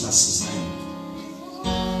Jesus' name.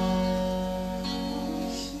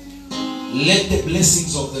 Let the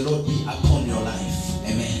blessings of the Lord be upon your life.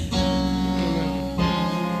 Amen.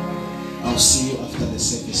 I'll see you after the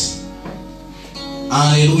service.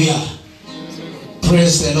 Hallelujah.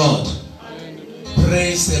 Praise the Lord.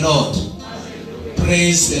 Praise the Lord.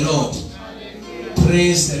 Praise the Lord.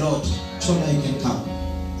 Praise the Lord. Chona, you can come.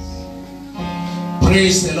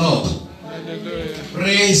 Praise the Lord.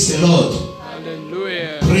 Praise the Lord.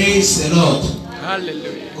 Hallelujah. Praise the Lord.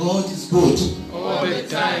 Hallelujah. God is good. All the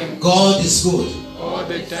time. God is good. All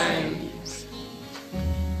the time.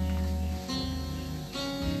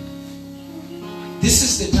 This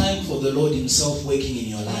is the time for the Lord himself working in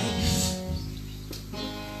your life.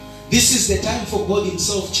 This is the time for God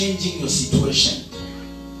himself changing your situation.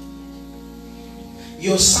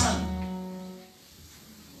 Your son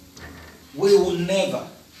will never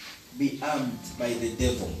be harmed by the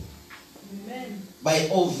devil. Amen. By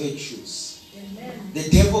all virtues. Amen. The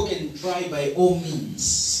devil can try by all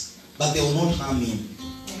means, but they will not harm him.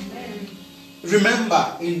 Amen.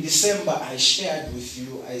 Remember, in December, I shared with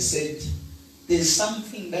you, I said, there's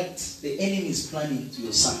something that the enemy is planning to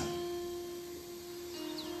your son.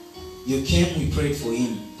 You came, we prayed for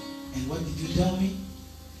him. And what did you tell me?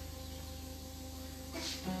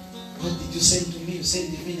 What did you send to me? You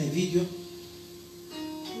sent me a video.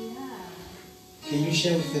 Yeah. Can you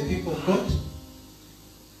share with the people of God?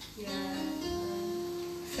 Yeah.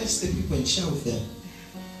 Face the people and share with them.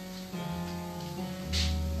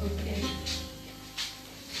 Okay.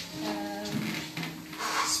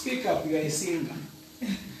 Speak up, you are a singer.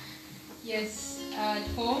 Yes, at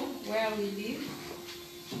home where we live,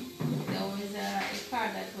 there was a car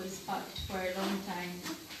that was parked for a long time.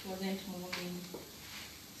 It wasn't moving.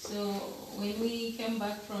 So when we came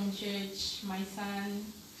back from church, my son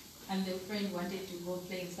and the friend wanted to go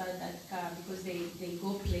play inside that car because they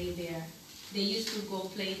go play there. They used to go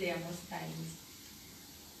play there most times.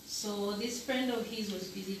 So this friend of his was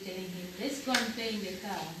busy telling him, let's go and play in the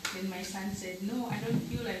car. Then my son said, no, I don't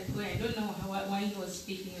feel like going. I don't know why he was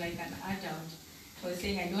speaking like an adult. He was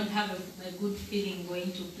saying, I don't have a good feeling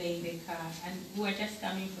going to play in the car. And we were just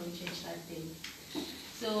coming from church that day.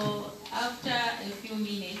 So after a few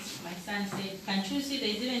minutes, my son said, can't you see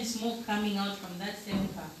there's even smoke coming out from that same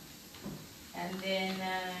car? And then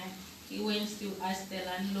he went to ask the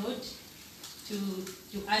landlord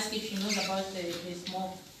to ask if she knows about the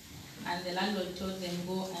smoke. And the landlord told them,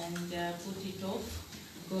 go and put it off.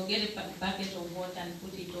 Go get a bucket of water and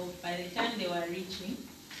put it off. By the time they were reaching,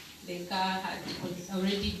 the car was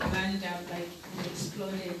already burned up, like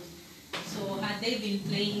exploded. So had they been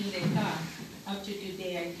playing in the car, up to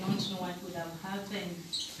today, I don't know what would have happened.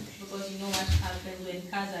 Because you know what happens when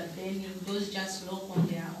cars are burning, those just lock on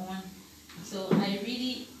their own. So I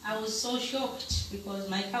was so shocked because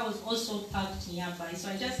my car was also parked nearby. So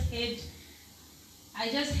I just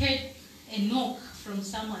heard a knock from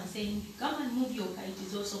someone saying, come and move your car, it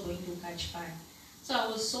is also going to catch fire. So I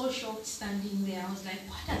was so shocked standing there. I was like,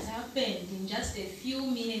 what has happened? In just a few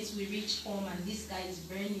minutes we reached home and this guy is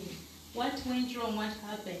burning. What went wrong? What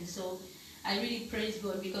happened? So I really praise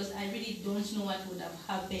God because I really don't know what would have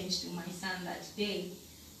happened to my son that day.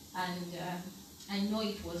 And I know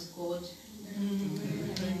it was God.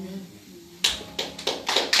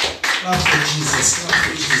 Clap for Jesus. Clap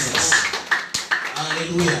for Jesus.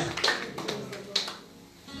 Hallelujah.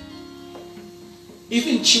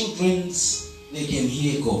 Even children, they can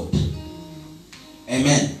hear God.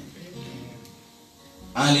 Amen.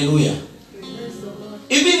 Hallelujah.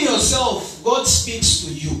 Even yourself, God speaks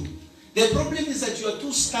to you. The problem is that you are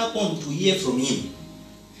too stubborn to hear from Him.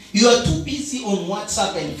 You are too busy on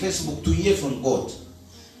WhatsApp and Facebook to hear from God.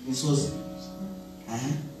 This was...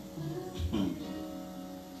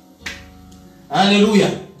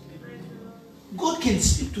 Hallelujah. God can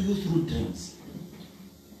speak to you through dreams.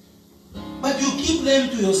 But you keep them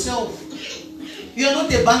to yourself. You are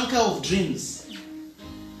not a banker of dreams.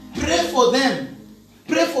 Pray for them.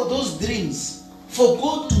 Pray for those dreams. For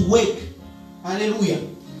God to work. Hallelujah.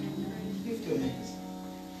 Lift your hands.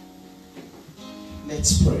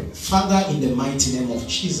 Let's pray. Father, in the mighty name of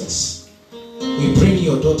Jesus, we bring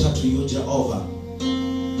your daughter to you, Jehovah.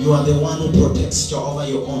 You are the one who protects, Jehovah,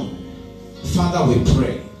 your own. Father, we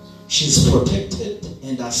pray. She's protected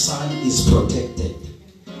and her son is protected.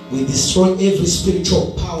 We destroy every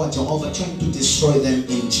spiritual power, Jehovah, trying to destroy them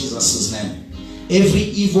in Jesus' name. Every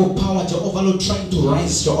evil power, Jehovah, Lord, trying to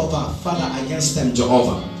rise, Jehovah, Father, against them,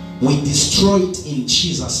 Jehovah, we destroy it in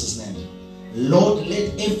Jesus' name. Lord,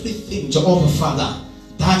 let everything, Jehovah, Father,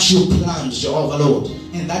 that you planned, Jehovah, Lord,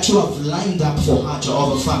 and that you have lined up for her,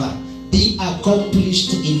 Jehovah, Father, be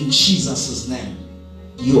accomplished in Jesus' name.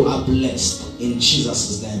 You are blessed in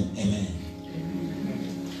Jesus' name. Amen.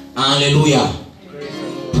 Hallelujah.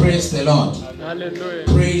 Praise the Lord. Hallelujah.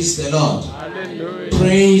 Praise the Lord. Hallelujah.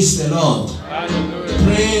 Praise the Lord. Hallelujah.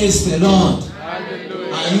 Praise the Lord.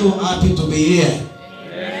 Hallelujah. Are you happy to be here?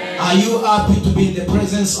 Are you happy to be in the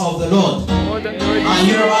presence of the Lord? Are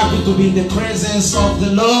you happy to be in the presence of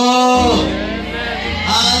the Lord?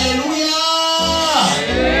 Hallelujah.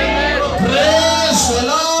 Praise the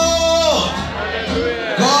Lord.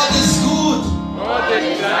 God is good. All the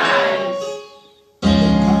time.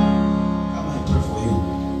 Come, I pray for you.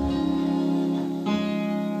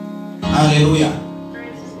 Hallelujah.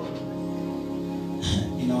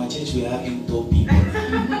 In our church we are having two people.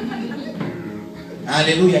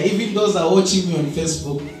 Hallelujah. Even those that are watching me on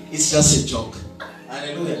Facebook, it's just a joke.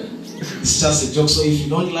 Hallelujah. It's just a joke. So if you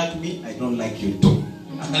don't like me, I don't like you too.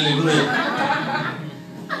 Hallelujah.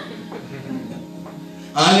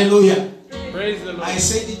 Hallelujah. Praise the Lord. I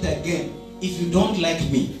said it again. If you don't like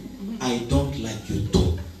me, I don't like you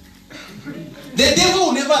too. The devil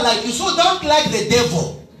will never like you, so don't like the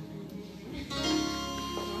devil.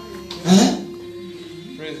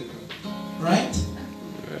 Praise the Lord. Right?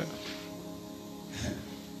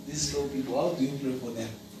 These low people, how do you pray for them?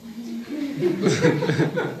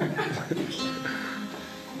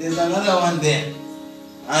 There's another one there.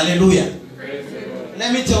 Hallelujah.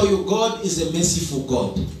 Let me tell you, God is a merciful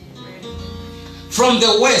God. From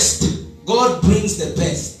the west, God brings the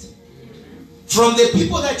best. From the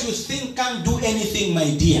people that you think can't do anything, my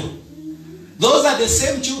dear, those are the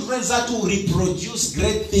same children that will reproduce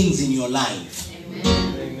great things in your life.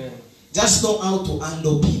 Amen. Just know how to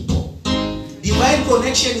handle people. Divine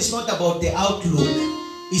connection is not about the outlook.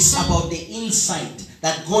 It's about the insight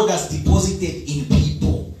that God has deposited in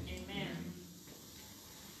people. Amen.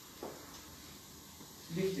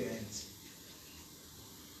 Lift your hands.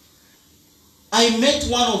 I met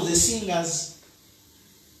one of the singers,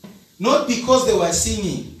 not because they were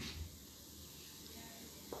singing.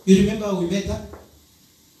 You remember how we met her?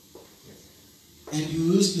 And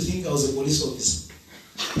you used to think I was a police officer.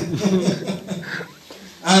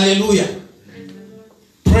 Hallelujah.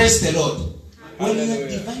 Praise the Lord. When you are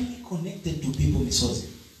divinely connected to people, Miss,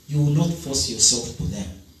 you will not force yourself to them.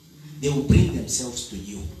 They will bring themselves to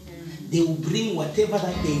you. They will bring whatever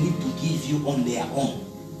that they need to give you on their own.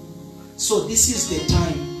 So this is the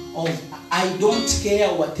time of, I don't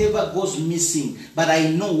care whatever goes missing, but I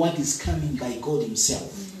know what is coming by God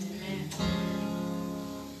Himself.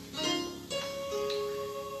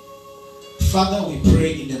 Father, we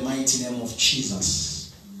pray in the mighty name of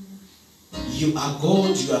Jesus. You are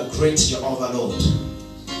God, you are great, Jehovah Lord.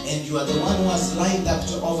 And you are the one who has lined up,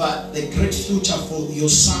 Jehovah, the great future for your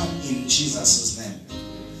son in Jesus' name.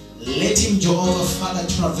 Let him, Jehovah, Father,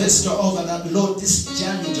 traverse, Jehovah, that Lord, this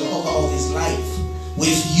journey, Jehovah, of his life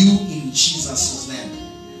with you in Jesus' name.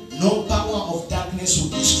 No power of darkness will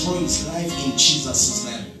destroy his life in Jesus'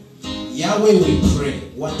 name. Yahweh, we pray,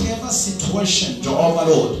 whatever situation,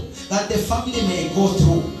 Jehovah, Lord, that the family may go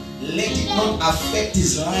through, let it not affect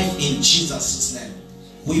his life in Jesus' name.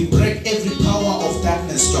 We break every power of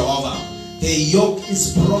darkness, Jehovah. The yoke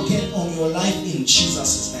is broken on your life in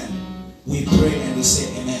Jesus' name. We pray and we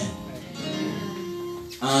say amen.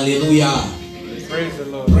 Hallelujah. Praise the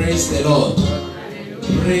Lord. Praise the Lord.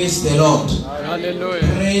 Praise the Lord.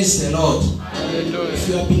 Hallelujah. Praise the Lord. Hallelujah. If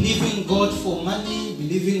you are believing God for money,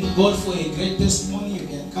 believing God for a great testimony, you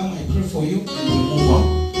can come. I pray for you and we move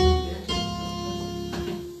on.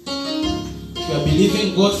 If you are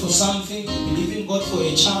believing God for something, believing God for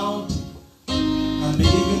a child, I'm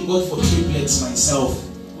believing God for triplets myself.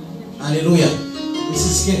 Hallelujah. This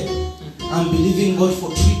is good. I'm believing God for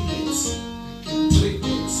triplets.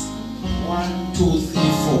 Triplets. 1, 2,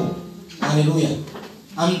 3, 4. Hallelujah.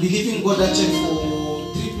 I'm believing God actually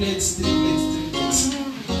for triplets.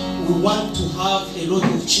 We want to have a lot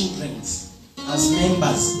of children as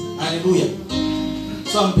members. Hallelujah.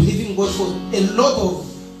 So I'm believing God for a lot of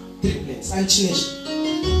triplets and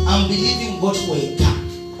children. I'm believing God for a car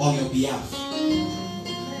on your behalf.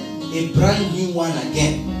 A brand new one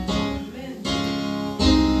again.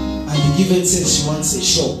 And the given says she wants a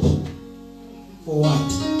shop. For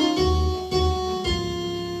what?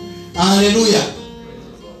 Hallelujah.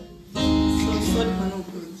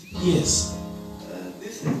 Yes.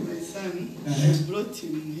 This is my son. I brought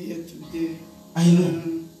him here today. I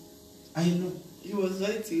know. I know. He was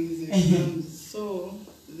writing his exams. So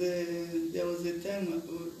there was a time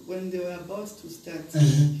when they were about to start.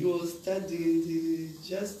 He was studying and he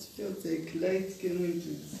just felt like light came into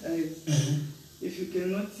his eyes. If you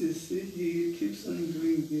can notice, he keeps on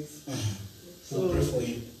doing this. So pray for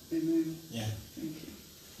him. Amen. Yeah. Thank you.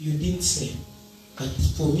 You didn't say, but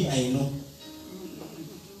for me, I know.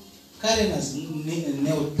 Karen has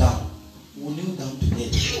knelt down. We'll kneel down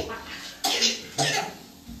together.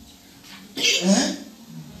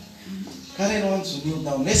 Karen wants to kneel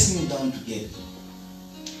down. Let's kneel down together.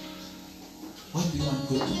 What do you want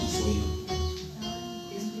God to do for you?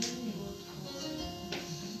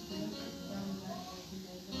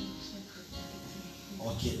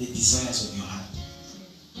 Okay, the desires of your heart.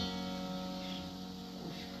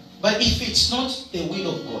 But if it's not the will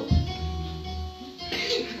of God,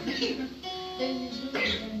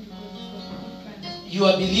 you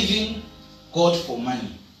are believing God for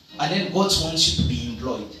money, and then God wants you to be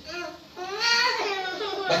employed.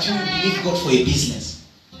 But you believe God for a business.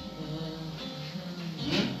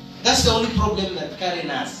 That's the only problem that Karen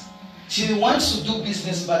has. She wants to do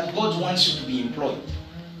business, but God wants you to be employed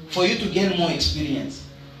for you to gain more experience.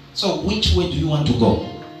 So which way do you want to go?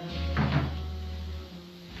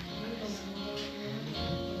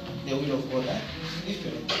 The will of God.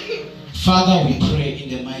 Father, we pray in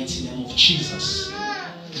the mighty name of Jesus.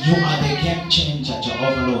 You are the game changer,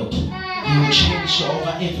 Jehovah Lord. You will change,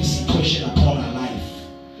 Jehovah, every situation upon our life.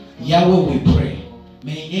 Yahweh, we pray.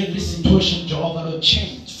 May every situation, Jehovah Lord,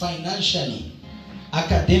 change financially,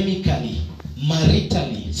 academically,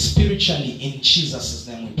 maritally, spiritually. In Jesus'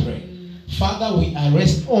 name we pray. Father, we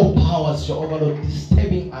arrest all powers, Jehovah Lord,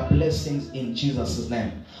 disturbing our blessings in Jesus'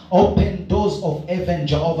 name. Open doors of heaven,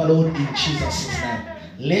 Jehovah Lord, in Jesus' name.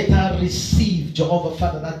 Let her receive, Jehovah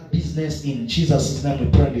Father, that business in Jesus' name.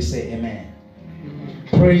 We pray and we say amen.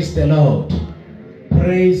 Praise the Lord.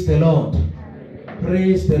 Praise the Lord.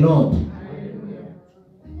 Praise the Lord.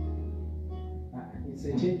 It's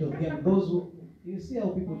a change of game. Those who, you see how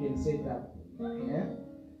people can set up. Yeah?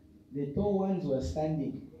 The tall ones were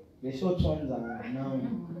standing. The short ones are now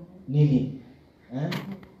kneeling.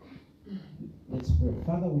 Let's pray.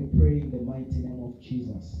 Father, we pray in the mighty name of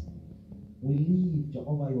Jesus. We leave,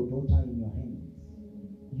 Jehovah, your daughter in your hands.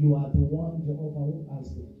 You are the one, Jehovah, who has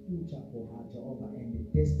the future for her, Jehovah, and the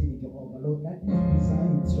destiny, Jehovah, Lord, that is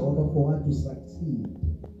designed, Jehovah, for her to succeed.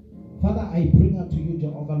 Father, I bring her to you,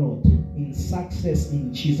 Jehovah, Lord, in success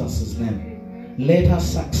in Jesus' name. Let her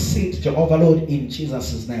succeed, Jehovah, Lord, in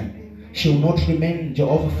Jesus' name. She will not remain,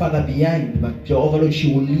 Jehovah, Father, behind, but Jehovah, Lord,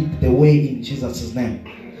 she will lead the way in Jesus' name.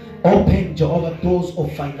 Open, Jehovah, doors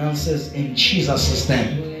of finances in Jesus'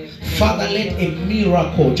 name. Father, let a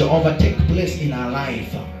miracle, Jehovah, take place in our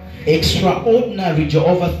life. Extraordinary,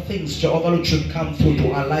 Jehovah, things, Jehovah, Lord, should come through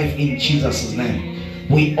to our life in Jesus' name.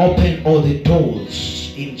 We open all the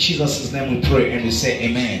doors. In Jesus' name we pray and we say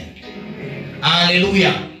amen.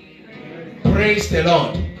 Hallelujah. Praise the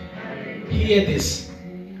Lord. Hear this.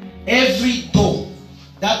 Every door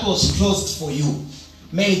that was closed for you,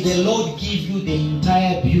 may the Lord give you the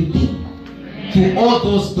entire building to all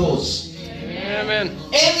those doors. Amen.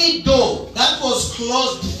 Any door that was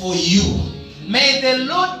closed for you, may the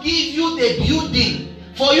Lord give you the building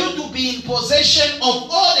for you to be in possession of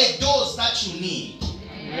all the doors that you need.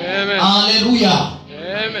 Amen. Hallelujah.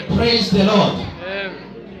 Amen. Praise the Lord.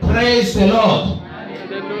 Amen. Praise the Lord.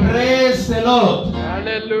 Hallelujah. Praise the Lord.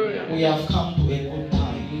 Hallelujah. We have come to a good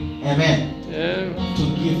time. Amen. Amen. To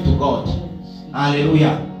give to God.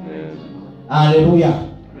 Hallelujah. Amen. Hallelujah.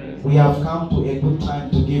 We have come to a good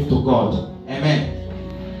time to give to God. Amen.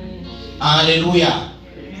 Hallelujah.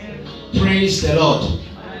 Praise the Lord.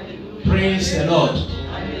 Praise the Lord.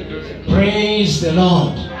 Praise the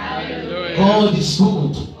Lord. Hallelujah. God is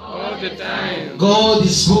good. All the time. God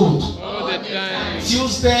is good. All the time.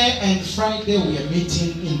 Tuesday and Friday we are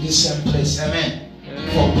meeting in this same place. Amen.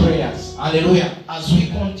 For prayers. Hallelujah. As we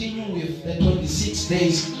continue with the 26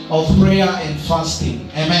 days of prayer and fasting.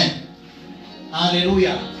 Amen.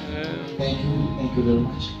 Hallelujah. Amen. Thank you. Thank you very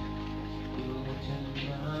much.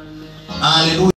 Hallelujah.